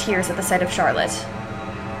well up with tears at the sight of Charlotte.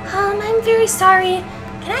 I'm very sorry.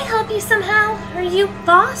 Can I help you somehow? Are you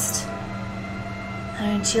lost?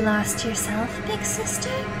 Aren't you lost yourself, big sister?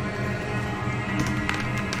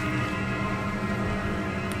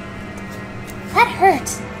 That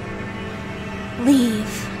hurt.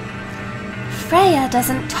 Leave. Freya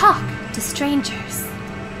doesn't talk to strangers.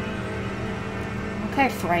 Okay,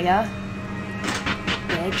 Freya.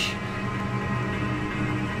 Bitch.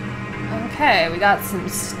 Okay, we got some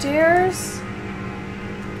stairs.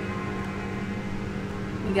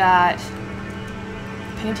 We got a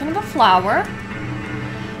painting of a flower.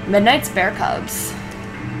 Midnight's bear cubs.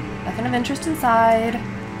 Nothing of interest inside.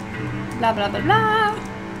 Blah, blah, blah, blah.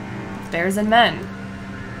 Bears and men.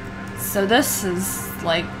 So this is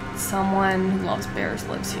like someone who loves bears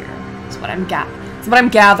lives here. That's what I'm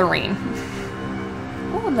gathering.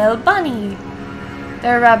 Ooh, little bunny.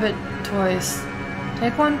 They're rabbit toys.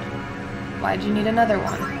 Take one? Why'd you need another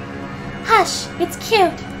one? Hush, it's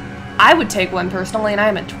cute. I would take one personally, and I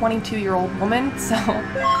am a 22-year-old woman, so...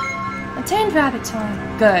 A tamed rabbit toy.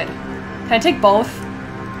 Good. Can I take both?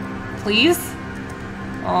 Please?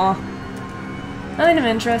 Aw. Nothing of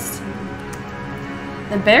interest.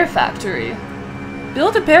 The Bear Factory.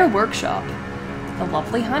 Build a bear workshop. The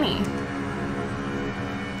lovely honey.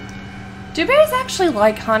 Do bears actually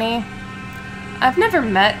like honey? I've never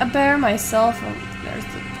met a bear myself. Oh, there's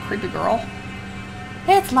the creepy girl.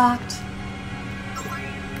 It's locked.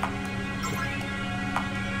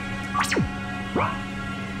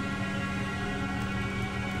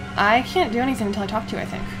 I can't do anything until I talk to you, I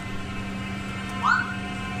think.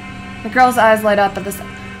 The girl's eyes light up at this.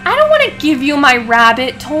 I don't want to give you my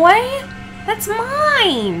rabbit toy. That's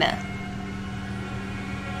mine.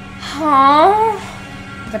 Huh?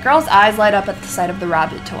 The girl's eyes light up at the sight of the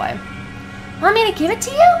rabbit toy. Want me to give it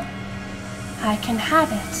to you? I can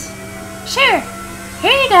have it. Sure.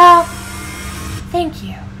 Here you go. Thank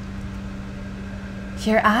you.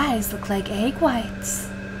 Your eyes look like egg whites.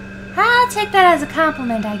 I'll take that as a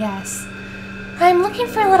compliment, I guess. I'm looking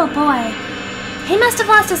for a little boy. He must have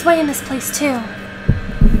lost his way in this place, too.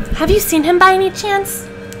 Have you seen him by any chance?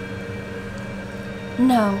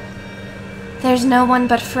 No. There's no one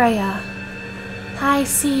but Freya. I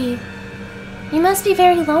see. You must be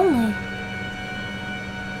very lonely.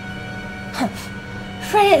 Humph.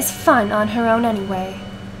 Freya is fun on her own anyway.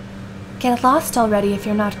 Get lost already if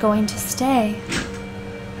you're not going to stay.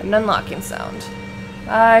 An unlocking sound.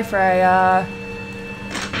 Bye, Freya.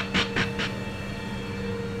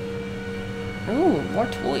 Ooh, more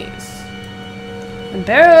toys. The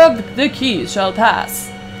bearer of the keys shall pass.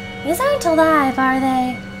 These aren't alive, are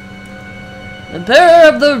they? The bearer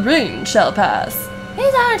of the ring shall pass.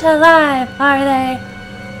 These aren't alive, are they?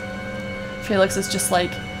 Felix is just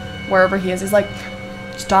like, wherever he is, he's like,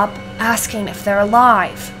 stop asking if they're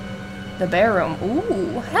alive. The bear room.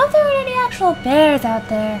 Ooh. I don't think there are any actual bears out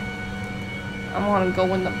there. I want to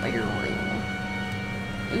go in the bear room.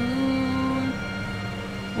 Ooh.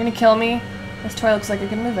 You gonna kill me? This toy looks like it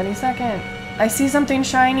can move any second. I see something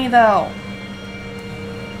shiny though.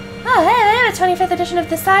 Oh, hey, they have a 25th edition of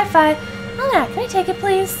the sci-fi. Almanac, can I take it,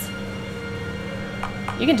 please?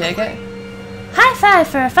 You can take it. High five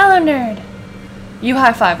for a fellow nerd. You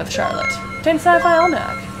high five with Charlotte. Take sci-fi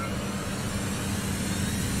almanac.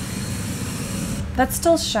 That's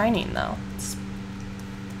still shining though. It's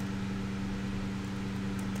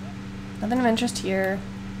nothing of interest here.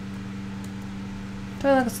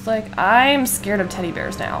 Toy looks like I'm scared of teddy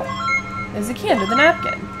bears now. There's a key under the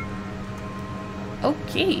napkin.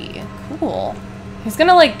 Okay, cool. He's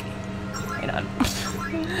gonna like, hang on.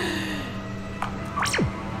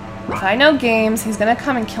 If I know games, he's gonna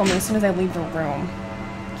come and kill me as soon as I leave the room.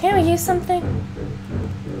 Can't we use something?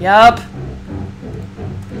 Yup.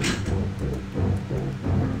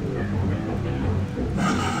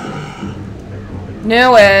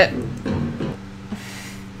 Knew it.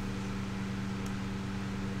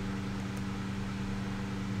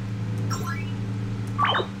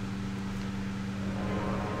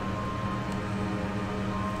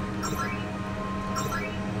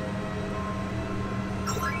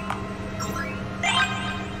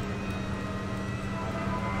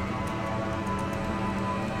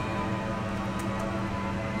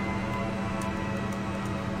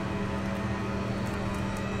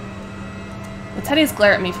 The teddies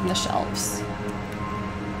glare at me from the shelves.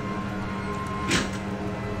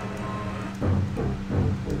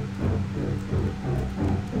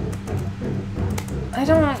 I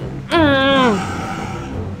don't...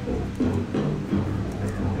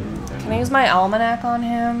 Can I use my almanac on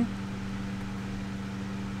him?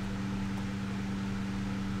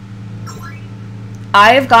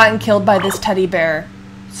 I have gotten killed by this teddy bear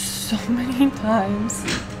so many times.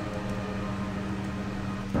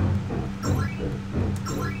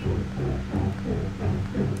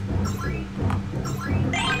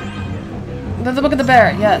 The book of the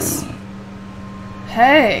bear, yes.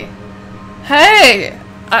 Hey! Hey!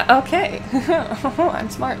 Okay. I'm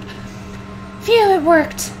smart. Phew, it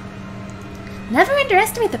worked. Never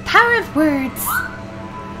underestimate the power of words.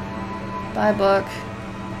 Bye, book.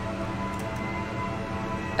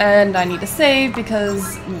 And I need to save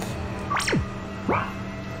because...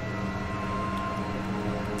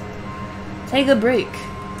 Take a break.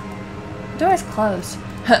 The door is closed.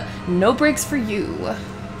 No breaks for you.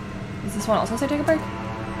 Does this one also say take a break?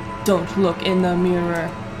 Don't look in the mirror.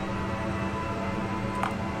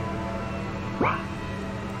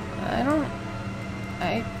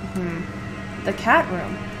 The cat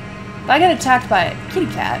room. If I get attacked by a kitty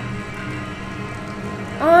cat.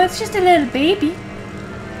 Oh, it's just a little baby.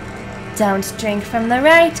 Don't drink from the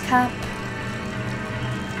right cup.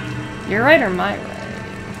 Your right or my right?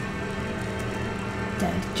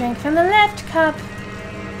 Don't drink from the left cup.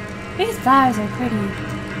 These flowers are pretty.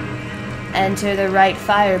 Enter the right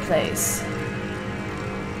fireplace.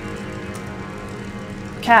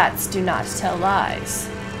 Cats do not tell lies.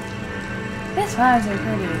 These flowers are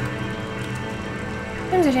pretty.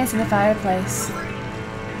 Things are chasing the fireplace.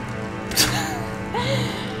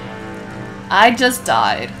 I just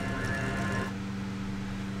died.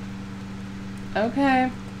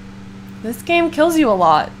 Okay. This game kills you a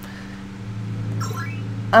lot.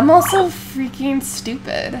 I'm also freaking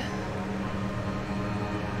stupid.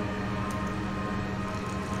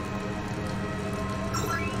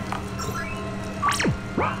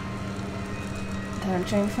 Don't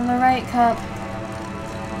drink from the right cup.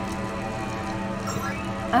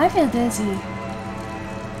 I feel dizzy.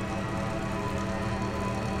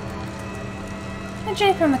 I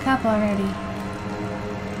drank from the cup already.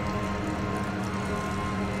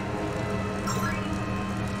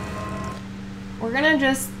 We're gonna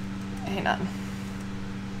just... hang on.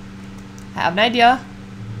 I have an idea.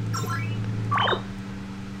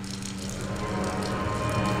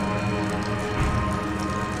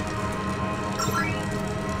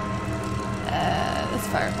 This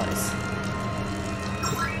fireplace.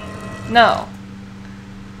 No.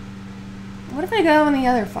 What if I go in the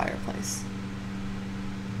other fireplace?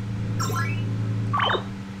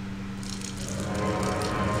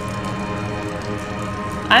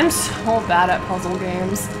 I'm so bad at puzzle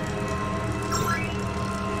games.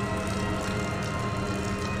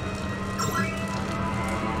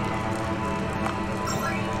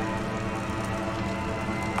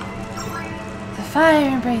 The fire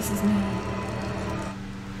embraces me.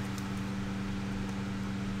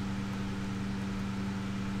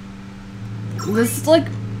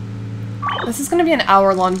 This is gonna be an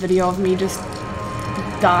hour-long video of me just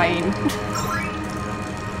dying.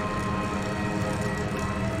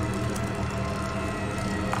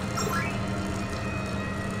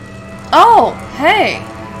 Oh, hey!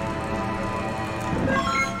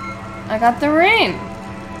 I got the ring.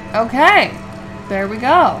 Okay, there we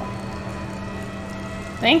go.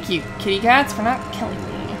 Thank you, kitty cats, for not killing me.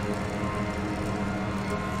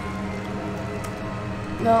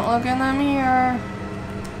 Don't look in the mirror.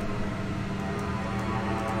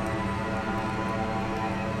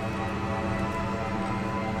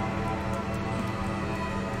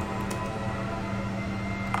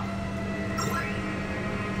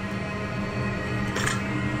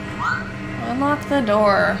 Unlock the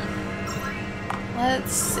door.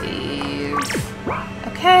 Let's see.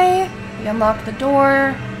 Okay, we unlock the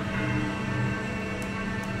door.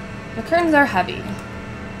 The curtains are heavy.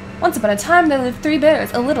 Once upon a time, there lived 3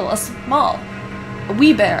 bears, a little, a small, a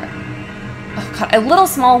wee bear. Oh god, a little,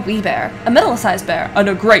 small, wee bear, a middle-sized bear, and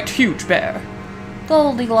a great, huge bear.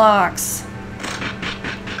 Goldilocks.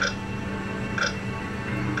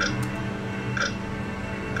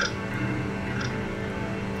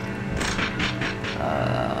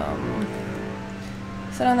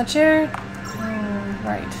 Sit on the chair.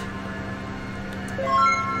 Right.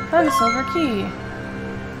 Found a silver key.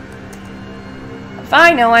 If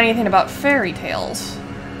I know anything about fairy tales.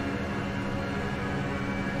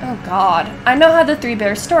 Oh god. I know how the 3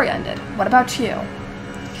 bears story ended. What about you?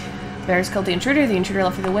 Bears killed the intruder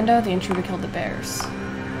left through the window, the intruder killed the bears.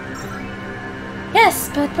 Yes,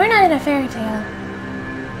 but we're not in a fairy tale.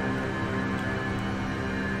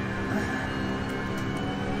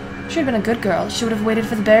 She would have been a good girl. She would have waited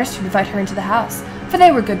for the bears to invite her into the house, for they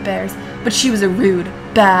were good bears. But she was a rude,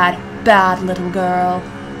 bad, bad little girl.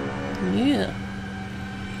 Yeah.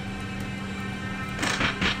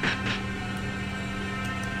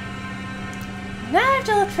 Now I have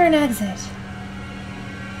to look for an exit.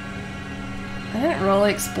 I didn't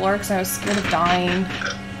really explore because I was scared of dying.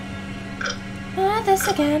 Not this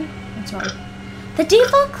again. What's wrong? The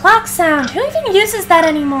default clock sound. Who even uses that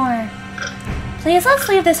anymore? Please, let's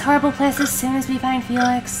leave this horrible place as soon as we find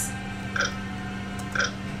Felix.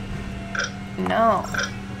 No.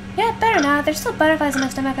 Yeah, better not. There's still butterflies in my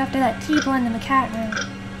stomach after that tea blend in the cat room.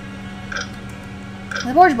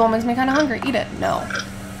 The porridge bowl makes me kind of hungry. Eat it. No.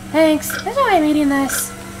 Thanks. There's no way I'm eating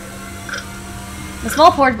this. The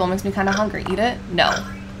small porridge bowl makes me kind of hungry. Eat it. No.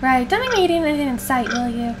 Right. Don't make me eating anything in sight, will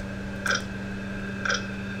you?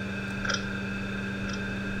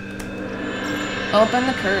 Open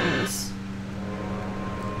the curtains.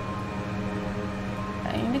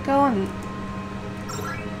 I need to go on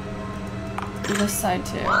this side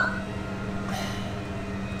too.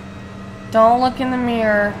 Don't look in the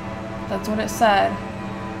mirror. That's what it said.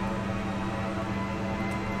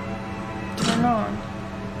 Turn on.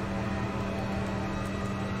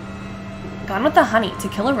 Gone with the honey to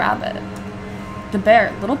kill a rabbit. The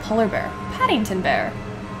bear, little polar bear, Paddington bear.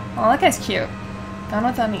 Oh, that guy's cute. Gone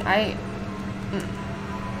with the honey.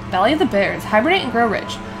 Valley of the Bears, hibernate and grow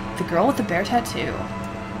rich. The girl with the bear tattoo.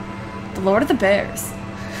 The Lord of the Bears.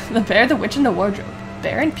 The Bear, the Witch, and the Wardrobe.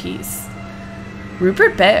 Bear in Peace.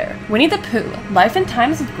 Rupert Bear. Winnie the Pooh. Life and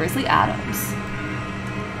Times of Grizzly Adams.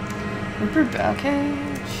 Rupert Bear. Okay.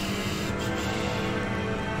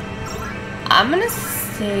 I'm gonna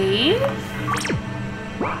save.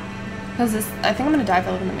 Because this. I think I'm gonna die if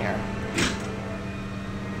I look in the mirror.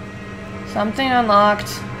 Something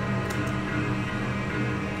unlocked.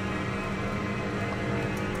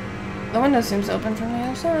 The window seems open from the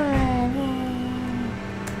other side.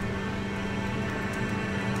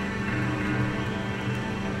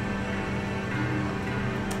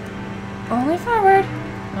 Only forward.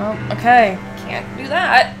 Oh, okay. Can't do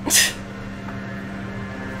that.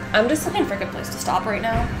 I'm just looking for a good place to stop right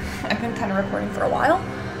now. I've been kind of recording for a while.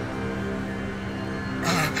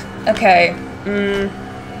 Okay.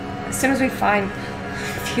 As soon as we find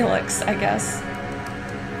Felix, I guess.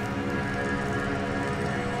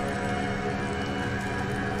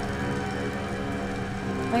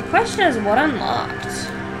 My question is, what unlocked?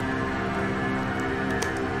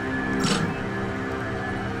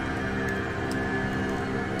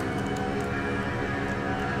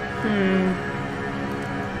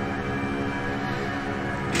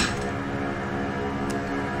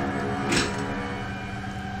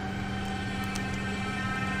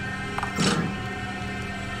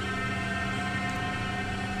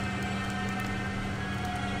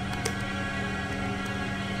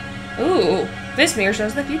 Ooh. This mirror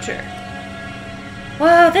shows the future.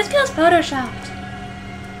 Whoa, this feels photoshopped.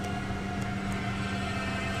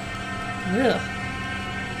 Ugh.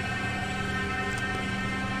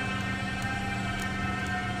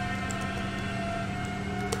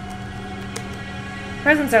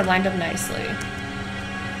 presents are lined up nicely.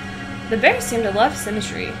 The bears seem to love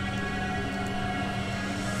symmetry.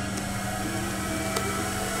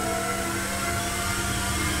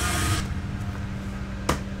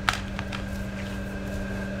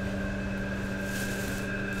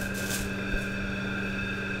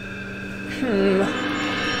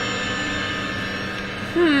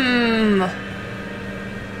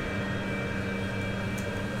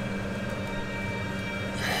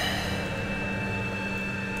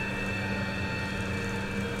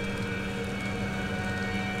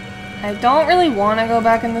 I don't really want to go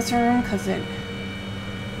back in this room because I'm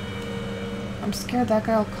scared that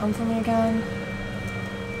guy will come for me again.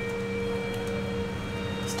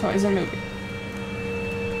 This toy's a movie.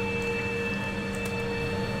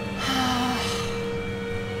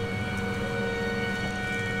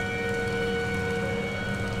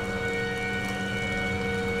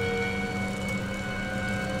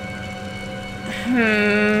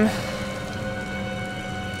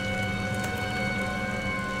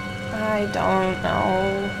 I don't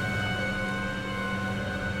know.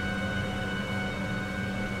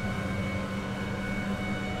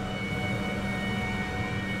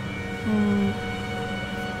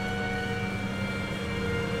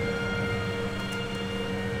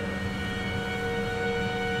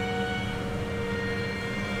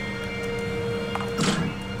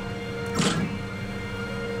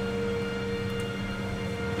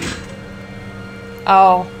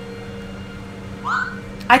 Oh.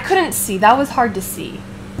 I couldn't see. That was hard to see.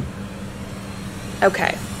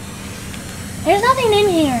 Okay. There's nothing in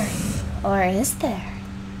here. Or is there?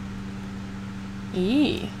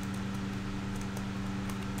 Eee.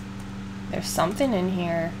 There's something in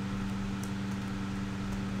here.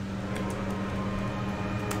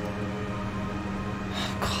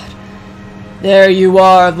 Oh, God. There you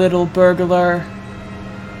are, little burglar.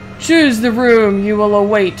 Choose the room you will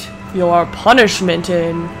await your punishment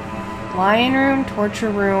in. Lion room, torture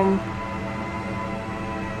room,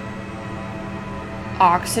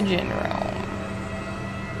 oxygen room.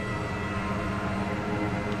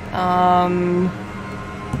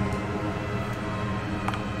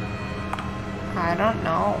 I don't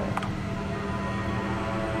know.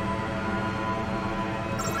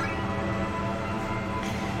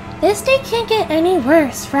 This day can't get any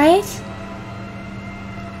worse, right?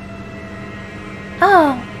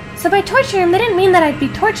 Oh, so by torture him, they didn't mean that I'd be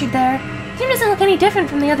tortured there. He doesn't look any different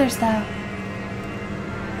from the others, though.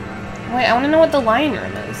 Wait, I want to know what the lion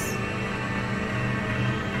room is.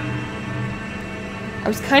 I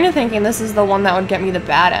was kind of thinking this is the one that would get me the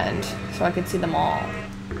bad end, so I could see them all.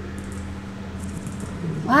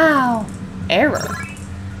 Wow. Error.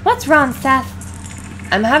 What's wrong, Seth?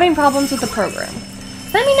 I'm having problems with the program.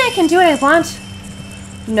 Does that mean I can do what I want?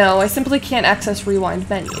 No, I simply can't access rewind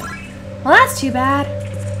menu. Well, that's too bad.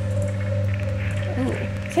 Ooh,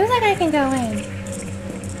 seems like I can go in.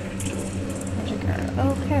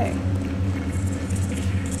 Okay.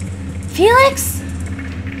 Felix?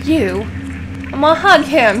 You? I'm gonna hug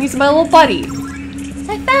him. He's my little buddy.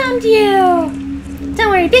 I found you! Don't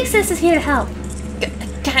worry, Big Sis is here to help. I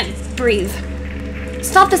can't breathe.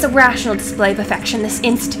 Stop this irrational display of affection this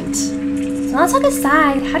instant. So let's look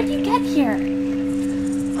aside. How did you get here?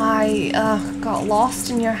 I, got lost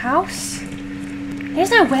in your house.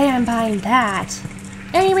 There's no way I'm buying that.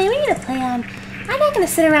 Anyway, we need a plan. I'm not gonna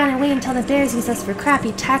sit around and wait until the bears use us for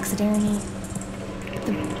crappy taxidermy.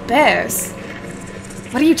 The bears?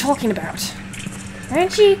 What are you talking about?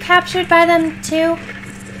 Aren't you captured by them, too?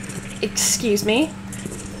 Excuse me?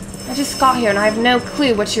 I just got here and I have no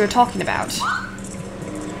clue what you were talking about.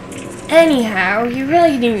 Anyhow, you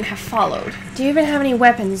really needn't have followed. Do you even have any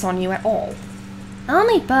weapons on you at all?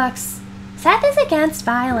 Only books. Seth is against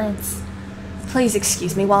violence. Please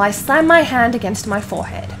excuse me while I slam my hand against my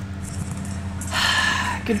forehead.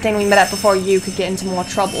 Good thing we met up before you could get into more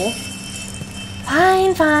trouble.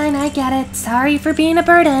 Fine, fine, I get it. Sorry for being a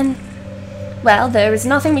burden. Well, there is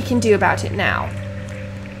nothing we can do about it now.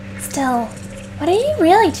 Still, what are you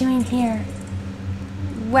really doing here?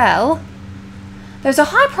 Well, there's a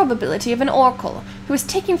high probability of an oracle who is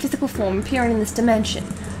taking physical form appearing in this dimension.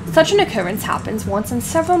 Such an occurrence happens once in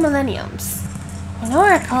several millenniums. An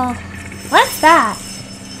oracle? What's that?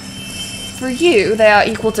 For you, they are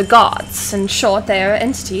equal to gods. In short, they are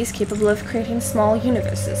entities capable of creating small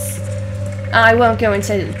universes. I won't go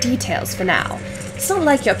into details for now. It's not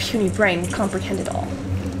like your puny brain will comprehend it all.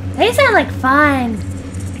 They sound like fun.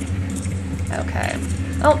 Okay.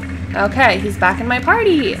 Oh, okay, he's back in my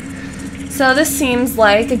party. So this seems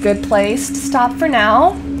like a good place to stop for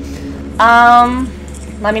now.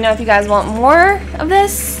 Let me know if you guys want more of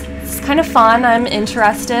this. It's kind of fun. I'm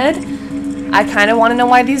interested. I kind of want to know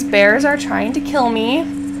why these bears are trying to kill me.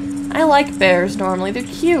 I like bears normally, they're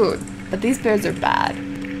cute, but these bears are bad.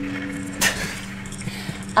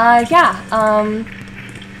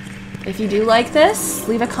 If you do like this,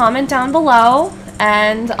 leave a comment down below,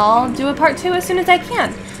 and I'll do a part 2 as soon as I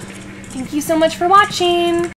can. Thank you so much for watching!